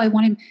 like, oh, I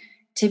want him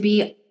to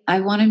be,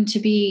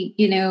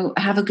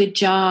 have a good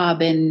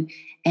job and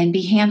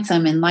be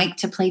handsome and like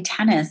to play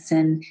tennis.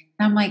 And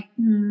I'm like,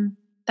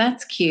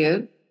 that's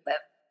cute. But,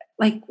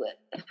 like,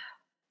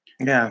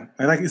 Yeah.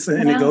 And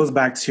it goes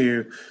back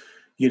to,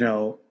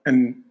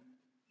 and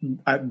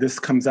this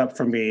comes up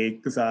for me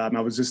because I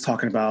was just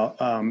talking about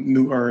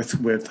New Earth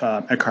with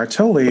Eckhart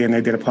Tolle, and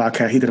they did a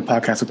podcast. He did a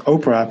podcast with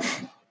Oprah,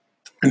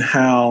 and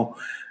how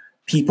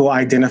people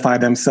identify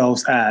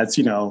themselves as,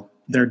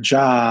 their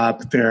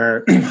job,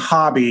 their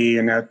hobby,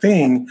 and their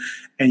thing.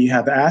 And you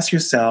have to ask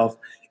yourself,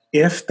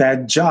 if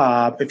that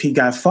job, if he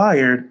got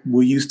fired,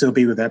 will you still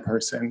be with that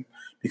person?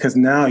 Because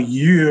now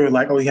you're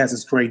like, oh, he has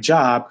this great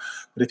job,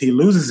 but if he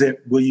loses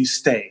it, will you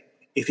stay?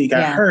 If he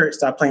got hurt,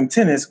 stop playing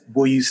tennis,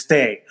 will you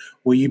stay?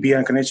 Will you be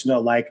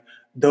unconditional? Like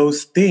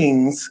those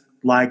things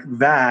like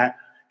that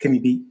can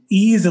be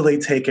easily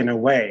taken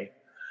away.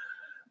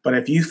 But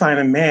if you find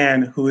a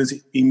man who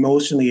is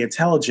emotionally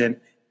intelligent,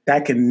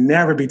 that can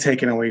never be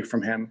taken away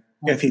from him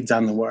if he'd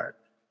done the work.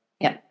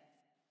 Yeah.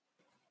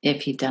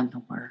 If he'd done the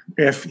work.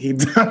 If he'd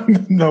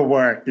done the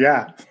work,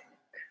 yeah.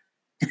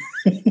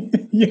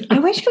 Yeah. I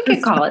wish we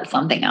could call it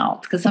something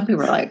else, because some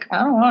people are like, I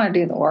don't want to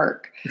do the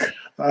work.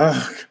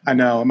 I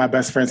know. My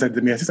best friend said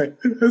to me, she's like,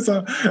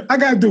 I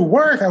got to do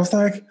work. I was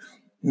like,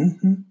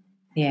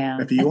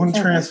 yeah. If you want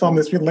to transform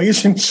this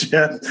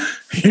relationship,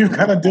 you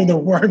got to do the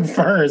work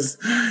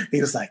first. He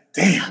was like,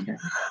 damn. And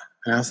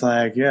I was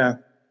like, yeah.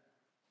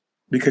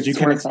 Because you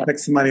can't expect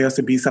somebody else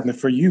to be something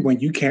for you when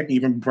you can't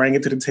even bring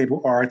it to the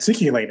table or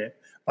articulate it.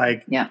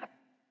 Like,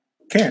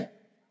 can't.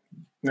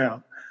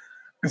 No.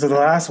 And so the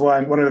last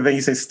one of the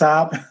things you say,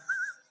 stop.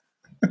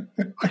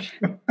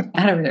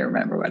 I don't even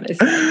remember what I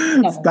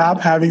said. Stop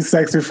having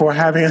sex before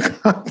having a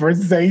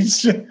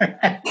conversation.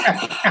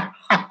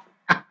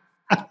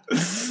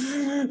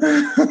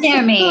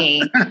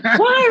 Tammy,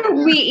 why do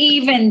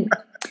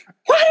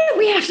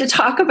we have to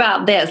talk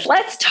about this?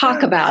 Let's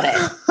talk about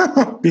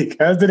it.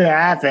 Because it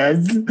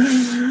happens.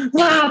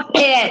 Stop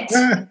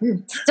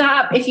it.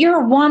 Stop. If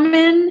you're a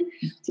woman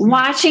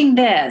watching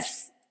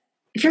this,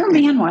 if you're a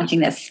man watching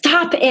this,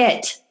 stop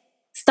it.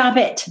 Stop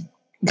it.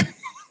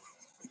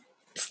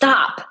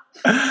 Stop.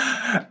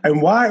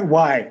 And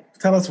why?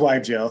 Tell us why,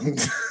 Jill.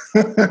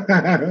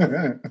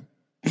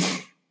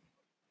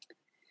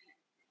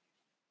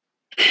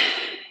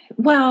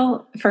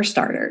 Well, for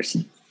starters,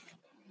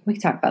 we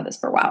can talk about this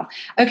for a while.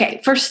 Okay,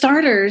 for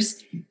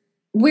starters,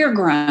 we're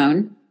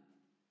grown.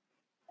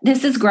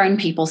 This is grown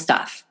people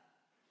stuff.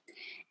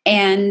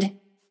 And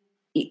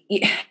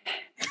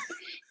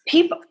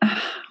people,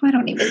 I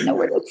don't even know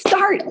where to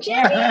start,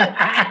 Jenny.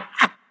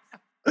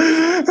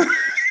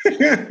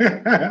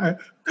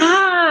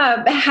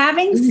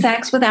 Having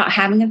sex without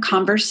having a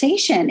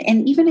conversation.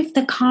 And even if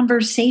the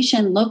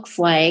conversation looks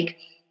like,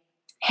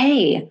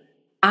 hey,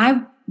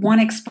 I want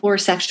to explore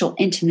sexual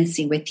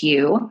intimacy with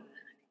you.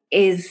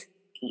 Is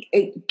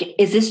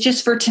this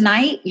just for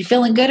tonight? You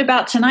feeling good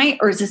about tonight?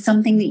 Or is this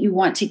something that you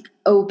want to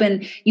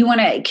open? You want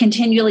to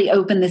continually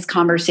open this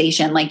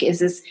conversation? Like, is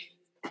this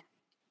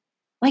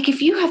like,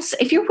 if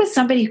you're with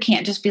somebody who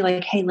can't just be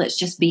like, hey, let's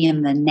just be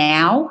in the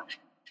now.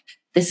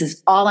 This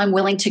is all I'm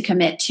willing to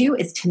commit to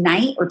is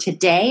tonight or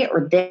today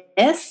or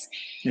this.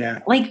 Yeah.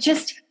 Like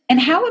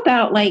and how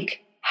about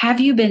like, have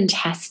you been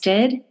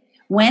tested?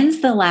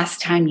 When's the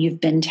last time you've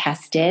been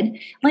tested?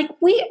 Like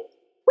we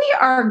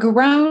are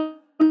grown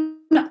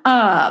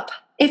up.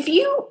 If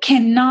you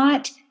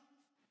cannot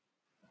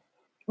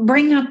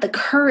bring up the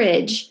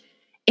courage,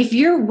 if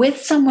you're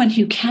with someone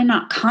who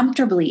cannot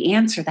comfortably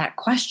answer that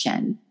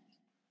question,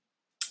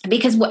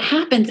 because what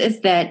happens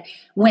is that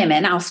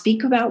women, I'll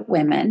speak about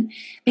women,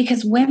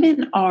 because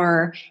women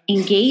are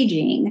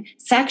engaging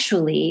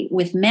sexually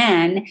with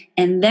men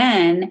and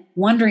then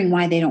wondering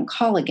why they don't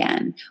call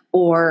again,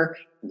 or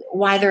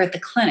why they're at the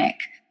clinic,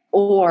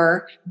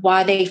 or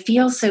why they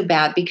feel so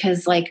bad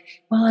because like,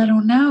 well, I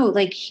don't know,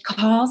 like he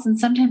calls and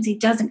sometimes he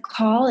doesn't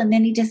call and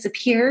then he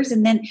disappears.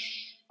 And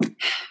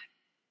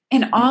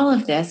all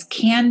of this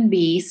can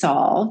be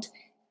solved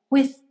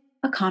with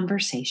a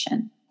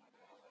conversation.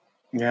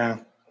 Yeah.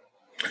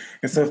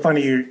 It's so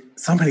funny.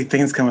 So many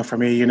things come up for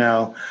me,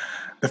 The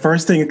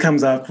first thing that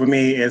comes up for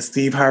me is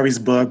Steve Harvey's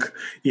book,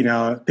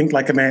 Think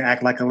Like a Man,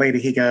 Act Like a Lady.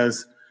 He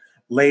goes,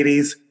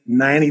 ladies,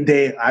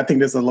 90-day, I think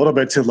this is a little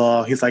bit too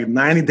long. He's like,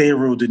 90-day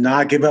rule, do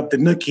not give up the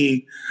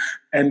nookie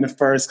in the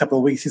first couple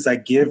of weeks. He's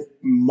like, give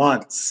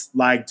months,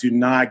 like do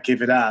not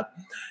give it up.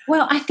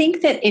 Well, I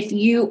think that if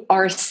you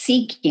are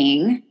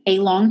seeking a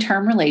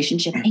long-term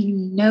relationship and you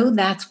know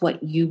that's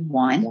what you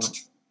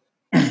want,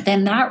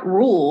 then that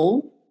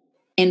rule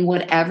in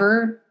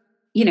whatever,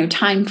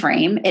 time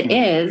frame it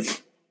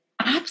is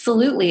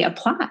absolutely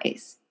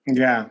applies.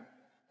 Yeah.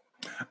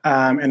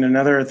 And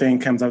another thing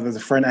comes up. There's a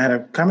friend, I had a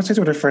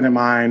conversation with a friend of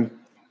mine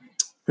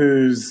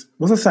was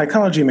a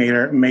psychology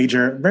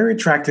major, very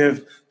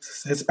attractive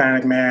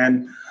Hispanic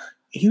man.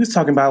 He was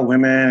talking about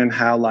women and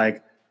how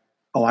like,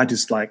 I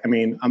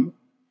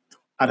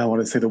don't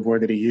want to say the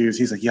word that he used.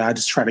 He's like, yeah, I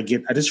just try to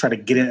get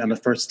it on the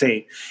first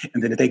date.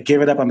 And then if they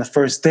give it up on the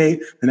first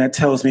date, then that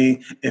tells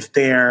me if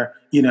they're,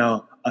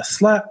 a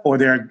slut or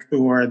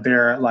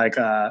they're like,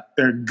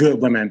 they're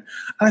good women.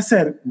 I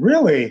said,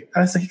 really?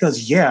 He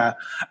goes, yeah.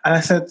 And I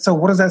said, so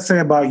what does that say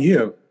about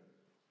you?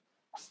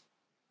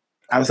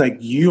 I was like,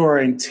 you are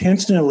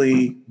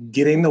intentionally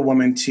getting the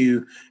woman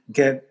to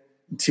get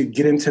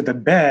into the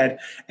bed,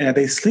 and if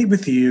they sleep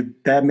with you,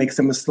 that makes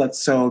them a slut.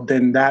 So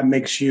then that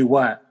makes you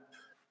what?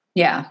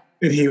 Yeah.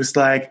 And he was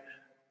like,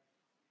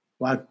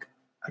 well,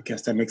 I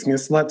guess that makes me a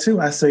slut too.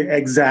 I say,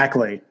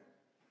 exactly.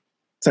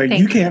 So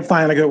you can't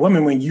find a good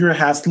woman when you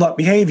have slut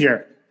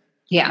behavior.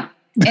 Yeah.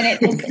 And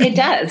it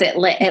does.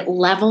 It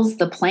levels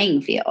the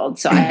playing field.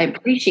 So I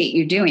appreciate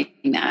you doing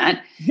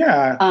that.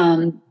 Yeah.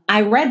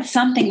 I read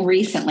something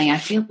recently. I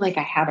feel like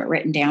I have it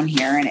written down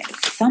here, and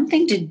it's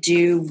something to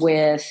do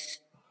with.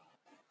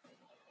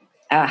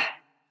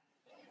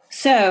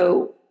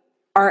 So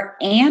our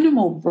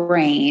animal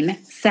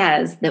brain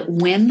says that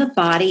when the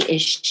body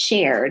is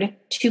shared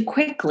too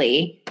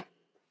quickly,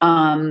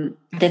 that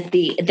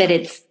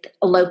it's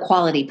a low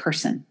quality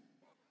person.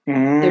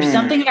 There's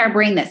something in our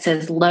brain that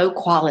says low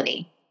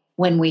quality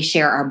when we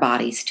share our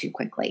bodies too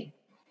quickly.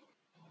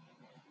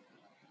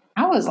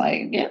 I was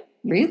like, yeah,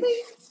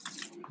 really?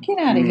 Get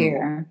out of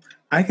here.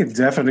 I could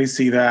definitely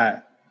see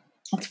that.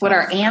 That's what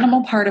our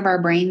animal part of our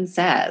brain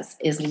says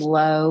is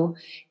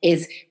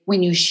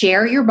when you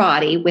share your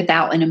body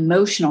without an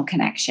emotional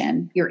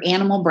connection, your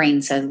animal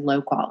brain says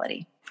low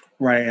quality.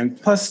 Right.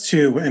 And plus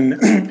too,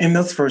 in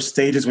those first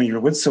stages when you're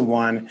with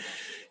someone,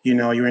 your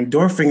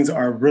endorphins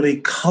are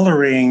really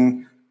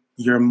coloring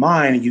your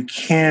mind. You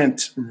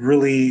can't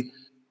really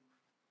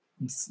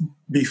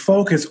be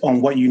focused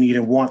on what you need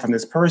and want from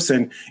this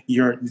person.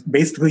 Your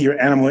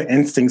animal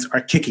instincts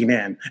are kicking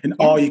in, and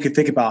all you can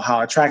think about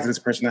how attractive this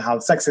person and how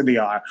sexy they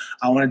are.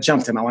 I want to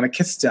jump them. I want to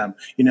kiss them.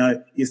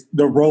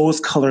 The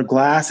rose-colored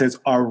glasses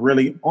are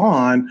really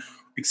on,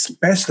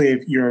 especially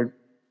if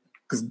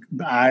because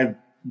I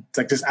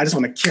just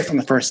want to kiss on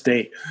the first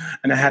date,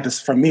 and I had to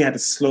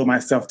slow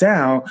myself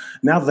down.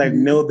 Now that I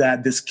know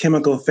that this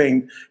chemical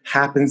thing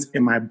happens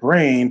in my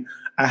brain,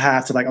 I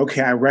have to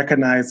okay, I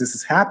recognize this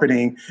is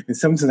happening, and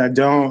sometimes I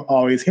don't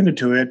always hinder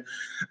to it,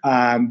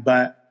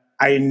 but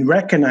I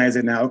recognize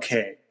it now.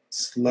 Okay,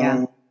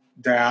 slow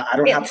down. I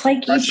don't have. It's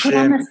like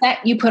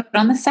you put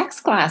on the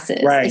sex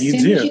glasses, right? As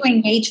soon as you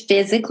engage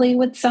physically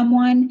with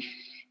someone,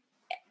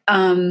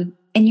 and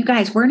you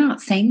guys, we're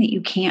not saying that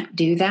you can't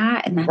do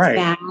that, and that's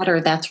bad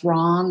or that's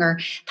wrong, or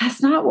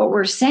that's not what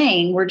we're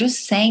saying. We're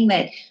just saying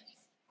that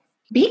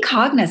be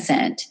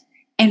cognizant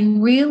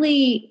and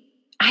really.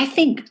 I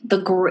think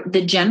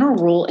the general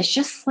rule is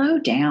just slow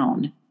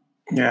down.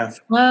 Yeah.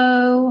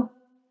 Slow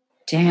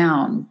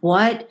down.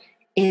 What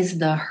is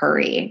the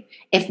hurry?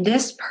 If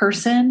this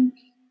person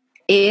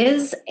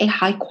is a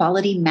high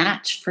quality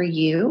match for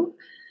you,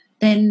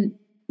 then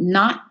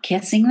not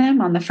kissing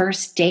them on the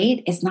first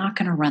date is not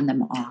going to run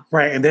them off.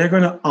 Right. And they're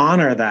going to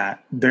honor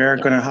that. They're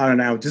going to honor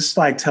now. Just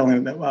like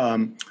telling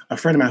a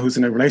friend of mine who's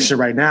in a relationship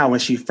right now, when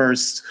she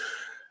first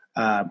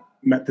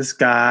met this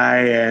guy,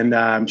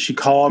 and she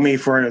called me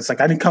it's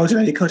like, I didn't coach.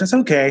 That's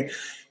okay.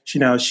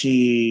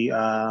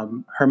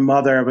 Her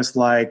mother was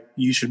like,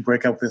 you should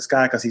break up with this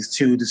guy because he's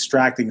too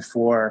distracting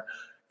for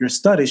your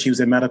studies. She was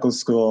in medical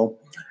school,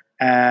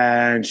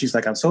 and she's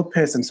like, I'm so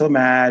pissed and so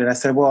mad. And I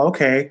said, well,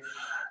 okay,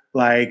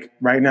 like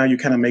right now you're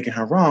kind of making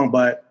her wrong,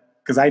 but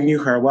because I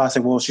knew her well, I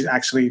said, well, she's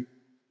actually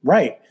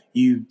right.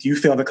 You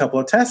failed a couple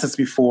of tests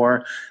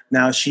before.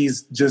 Now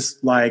she's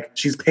just like,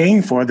 she's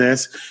paying for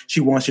this. She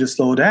wants you to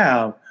slow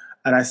down.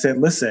 And I said,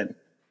 listen,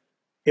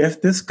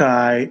 if this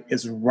guy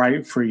is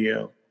right for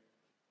you,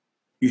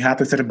 you have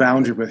to set a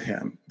boundary with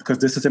him because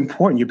this is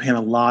important. You're paying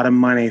a lot of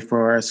money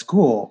for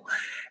school.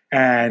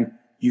 And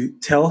you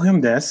tell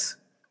him this.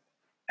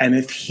 And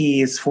if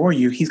he is for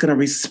you, he's going to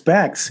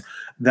respect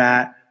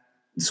that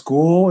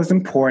school is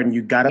important.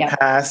 You got to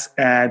pass,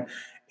 and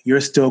you're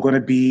still going to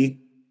be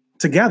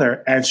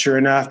together. And sure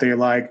enough,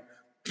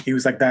 he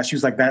was like that. She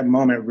was like, that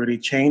moment really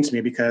changed me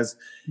because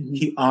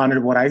he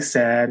honored what I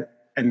said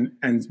and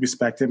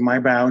respected my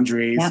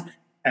boundaries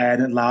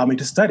and allowed me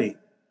to study.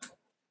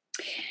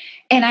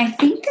 And I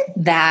think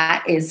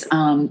that is,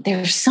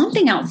 there's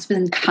something else that's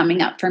been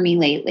coming up for me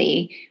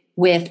lately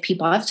with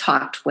people I've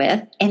talked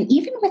with, and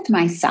even with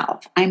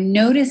myself. I'm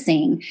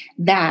noticing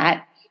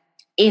that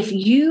if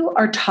you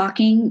are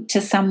talking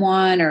to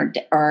someone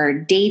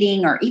or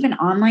dating or even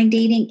online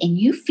dating and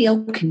you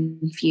feel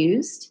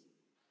confused.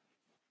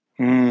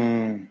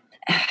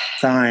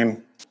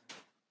 Sign.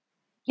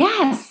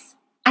 Yes.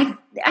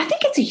 I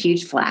think it's a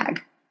huge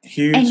flag.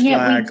 Huge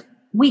flag.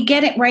 We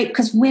get it right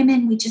because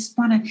women, we just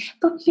want to,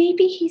 but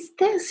maybe he's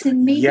this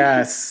and maybe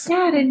he's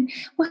that, and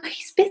well,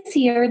 he's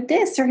busy or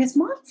this or his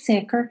mom's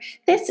sick or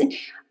this. And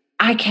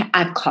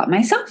I've caught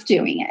myself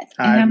doing it.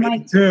 And I'm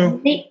like,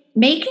 too.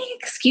 Making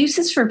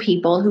excuses for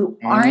people who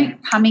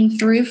aren't coming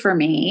through for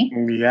me.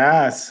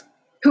 Yes.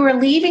 Who are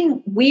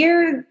leaving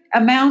weird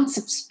amounts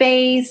of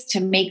space to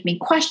make me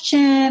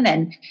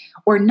question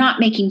or not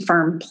making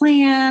firm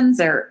plans,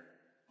 or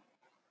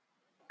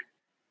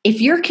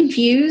if you're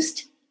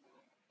confused,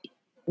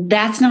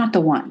 that's not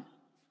the one.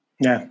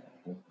 Yeah.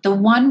 The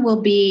one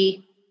will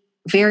be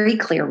very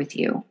clear with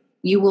you.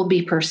 You will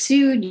be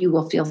pursued. You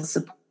will feel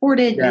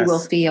supported.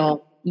 Yes.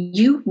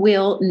 You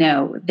will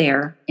know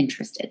they're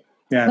interested.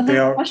 Yeah, they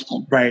are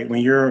question. right.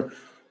 When you're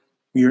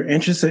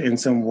interested in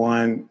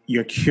someone,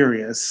 you're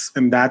curious,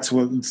 and that's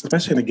what,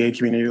 especially in the gay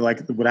community,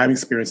 like what I've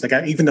experienced. Like,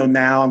 even though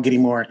now I'm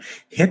getting more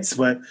hits,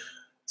 but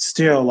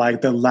still,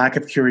 like the lack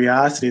of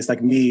curiosity is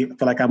like me. I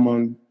feel like I'm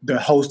on the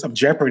host of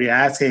Jeopardy,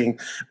 asking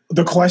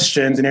the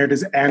questions, and they're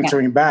just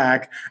answering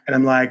back, and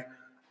I'm like,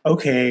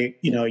 okay,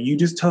 you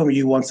just told me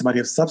you want somebody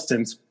of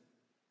substance.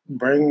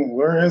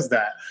 Where is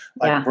that?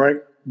 Like,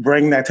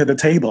 bring that to the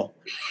table.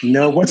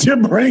 Know what you're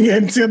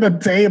bringing to the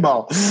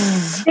table.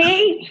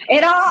 See,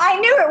 I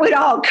knew it would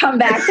all come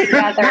back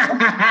together.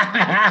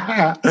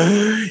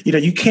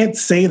 You can't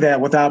say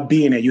that without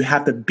being it. You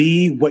have to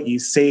be what you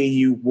say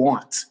you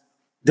want.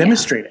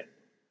 Demonstrate it.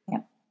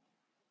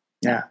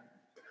 Yeah.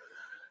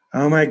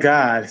 Oh my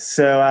God.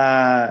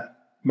 So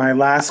my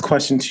last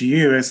question to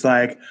you is,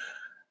 like,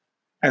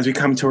 as we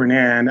come to an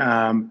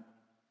end,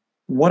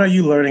 what are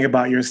you learning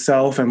about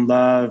yourself and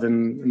love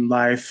and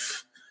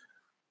life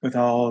with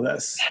all of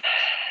this?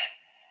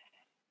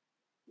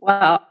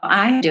 Well,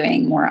 I'm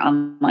doing more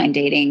online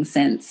dating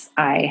since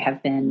I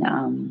have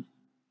been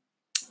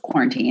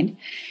quarantined.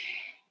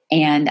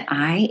 And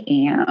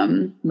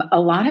a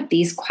lot of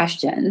these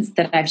questions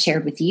that I've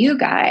shared with you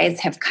guys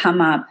have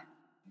come up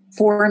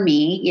for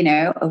me,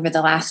 over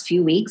the last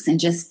few weeks, in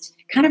just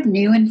kind of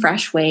new and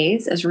fresh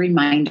ways as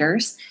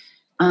reminders.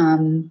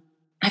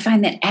 I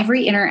find that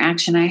every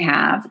interaction I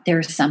have,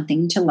 there's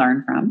something to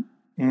learn from.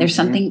 Mm-hmm. There's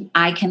something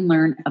I can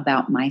learn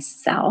about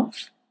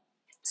myself.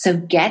 So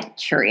get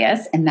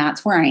curious. And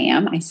that's where I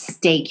am. I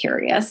stay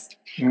curious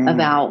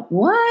about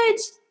what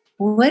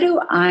do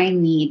I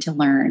need to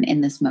learn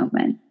in this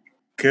moment?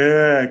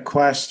 Good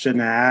question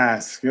to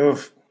ask.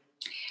 Oof.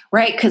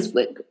 Right. Because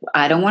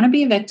I don't want to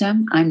be a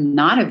victim. I'm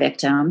not a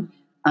victim.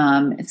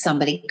 If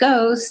somebody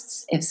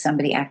ghosts, if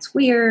somebody acts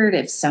weird,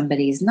 if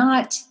somebody's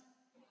not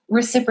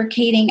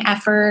reciprocating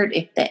effort,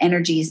 if the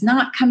energy is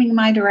not coming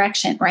my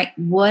direction, right?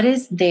 What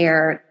is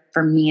there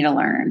for me to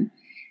learn?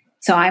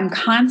 So I'm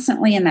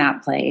constantly in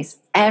that place.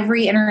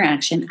 Every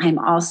interaction, I'm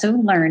also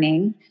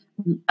learning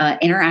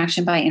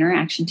interaction by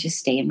interaction to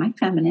stay in my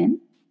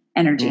feminine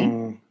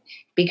energy.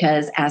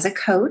 Because as a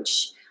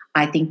coach,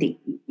 I think that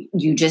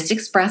you just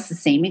expressed the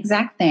same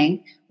exact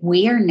thing.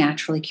 We are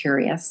naturally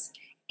curious.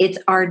 It's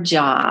our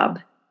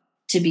job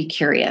to be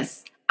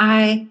curious.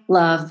 I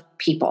love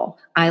people.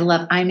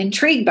 I'm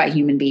intrigued by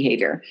human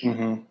behavior.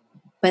 Mm-hmm.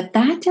 But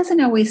that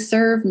doesn't always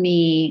serve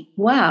me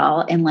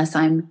well unless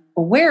I'm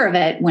aware of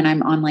it when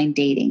I'm online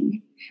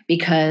dating.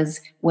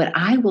 Because what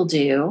I will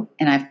do,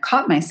 and I've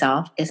caught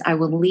myself, is I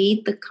will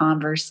lead the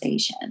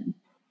conversation.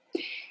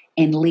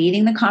 And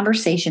leading the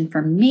conversation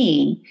for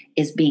me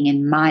is being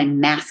in my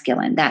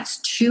masculine. That's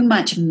too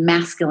much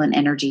masculine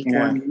energy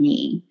for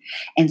me.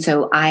 And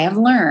so I have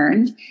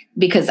learned,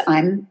 because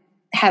I'm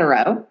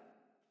hetero,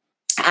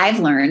 I've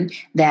learned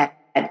that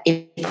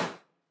if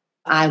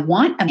I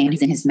want a man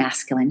who's in his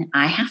masculine,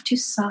 I have to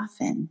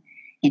soften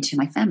into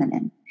my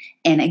feminine.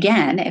 And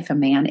again, if a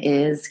man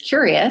is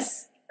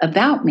curious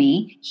about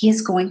me, he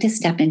is going to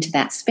step into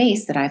that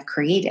space that I've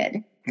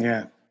created.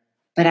 Yeah.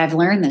 But I've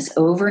learned this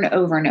over and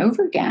over and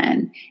over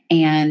again,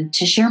 and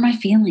to share my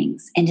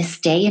feelings and to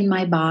stay in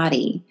my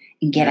body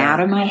and get out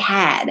of my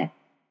head.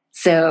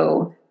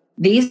 So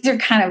these are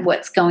kind of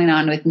what's going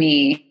on with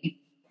me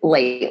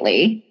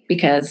lately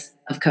because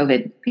of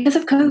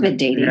COVID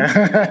dating.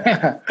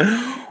 Yeah.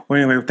 Well,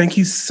 anyway, thank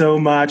you so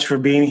much for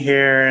being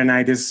here. And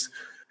I just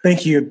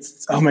thank you.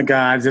 Oh my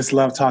God, I just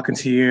love talking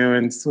to you,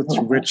 and such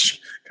a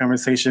rich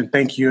conversation.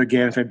 Thank you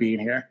again for being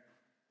here.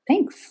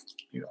 Thanks.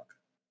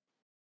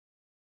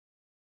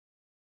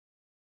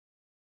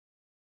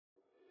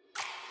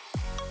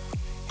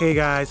 Hey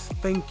guys,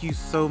 thank you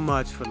so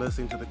much for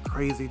listening to the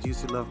Crazy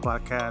Juicy Love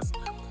podcast.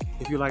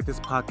 If you like this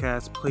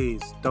podcast,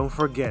 please don't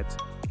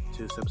forget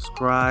to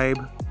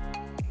subscribe,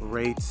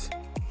 rate,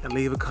 and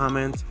leave a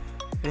comment.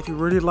 And if you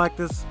really like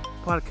this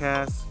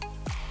podcast,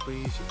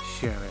 please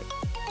share it.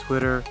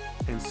 Twitter,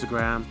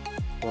 Instagram,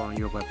 or on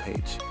your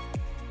webpage.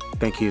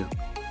 Thank you.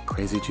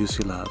 Crazy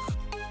Juicy Love.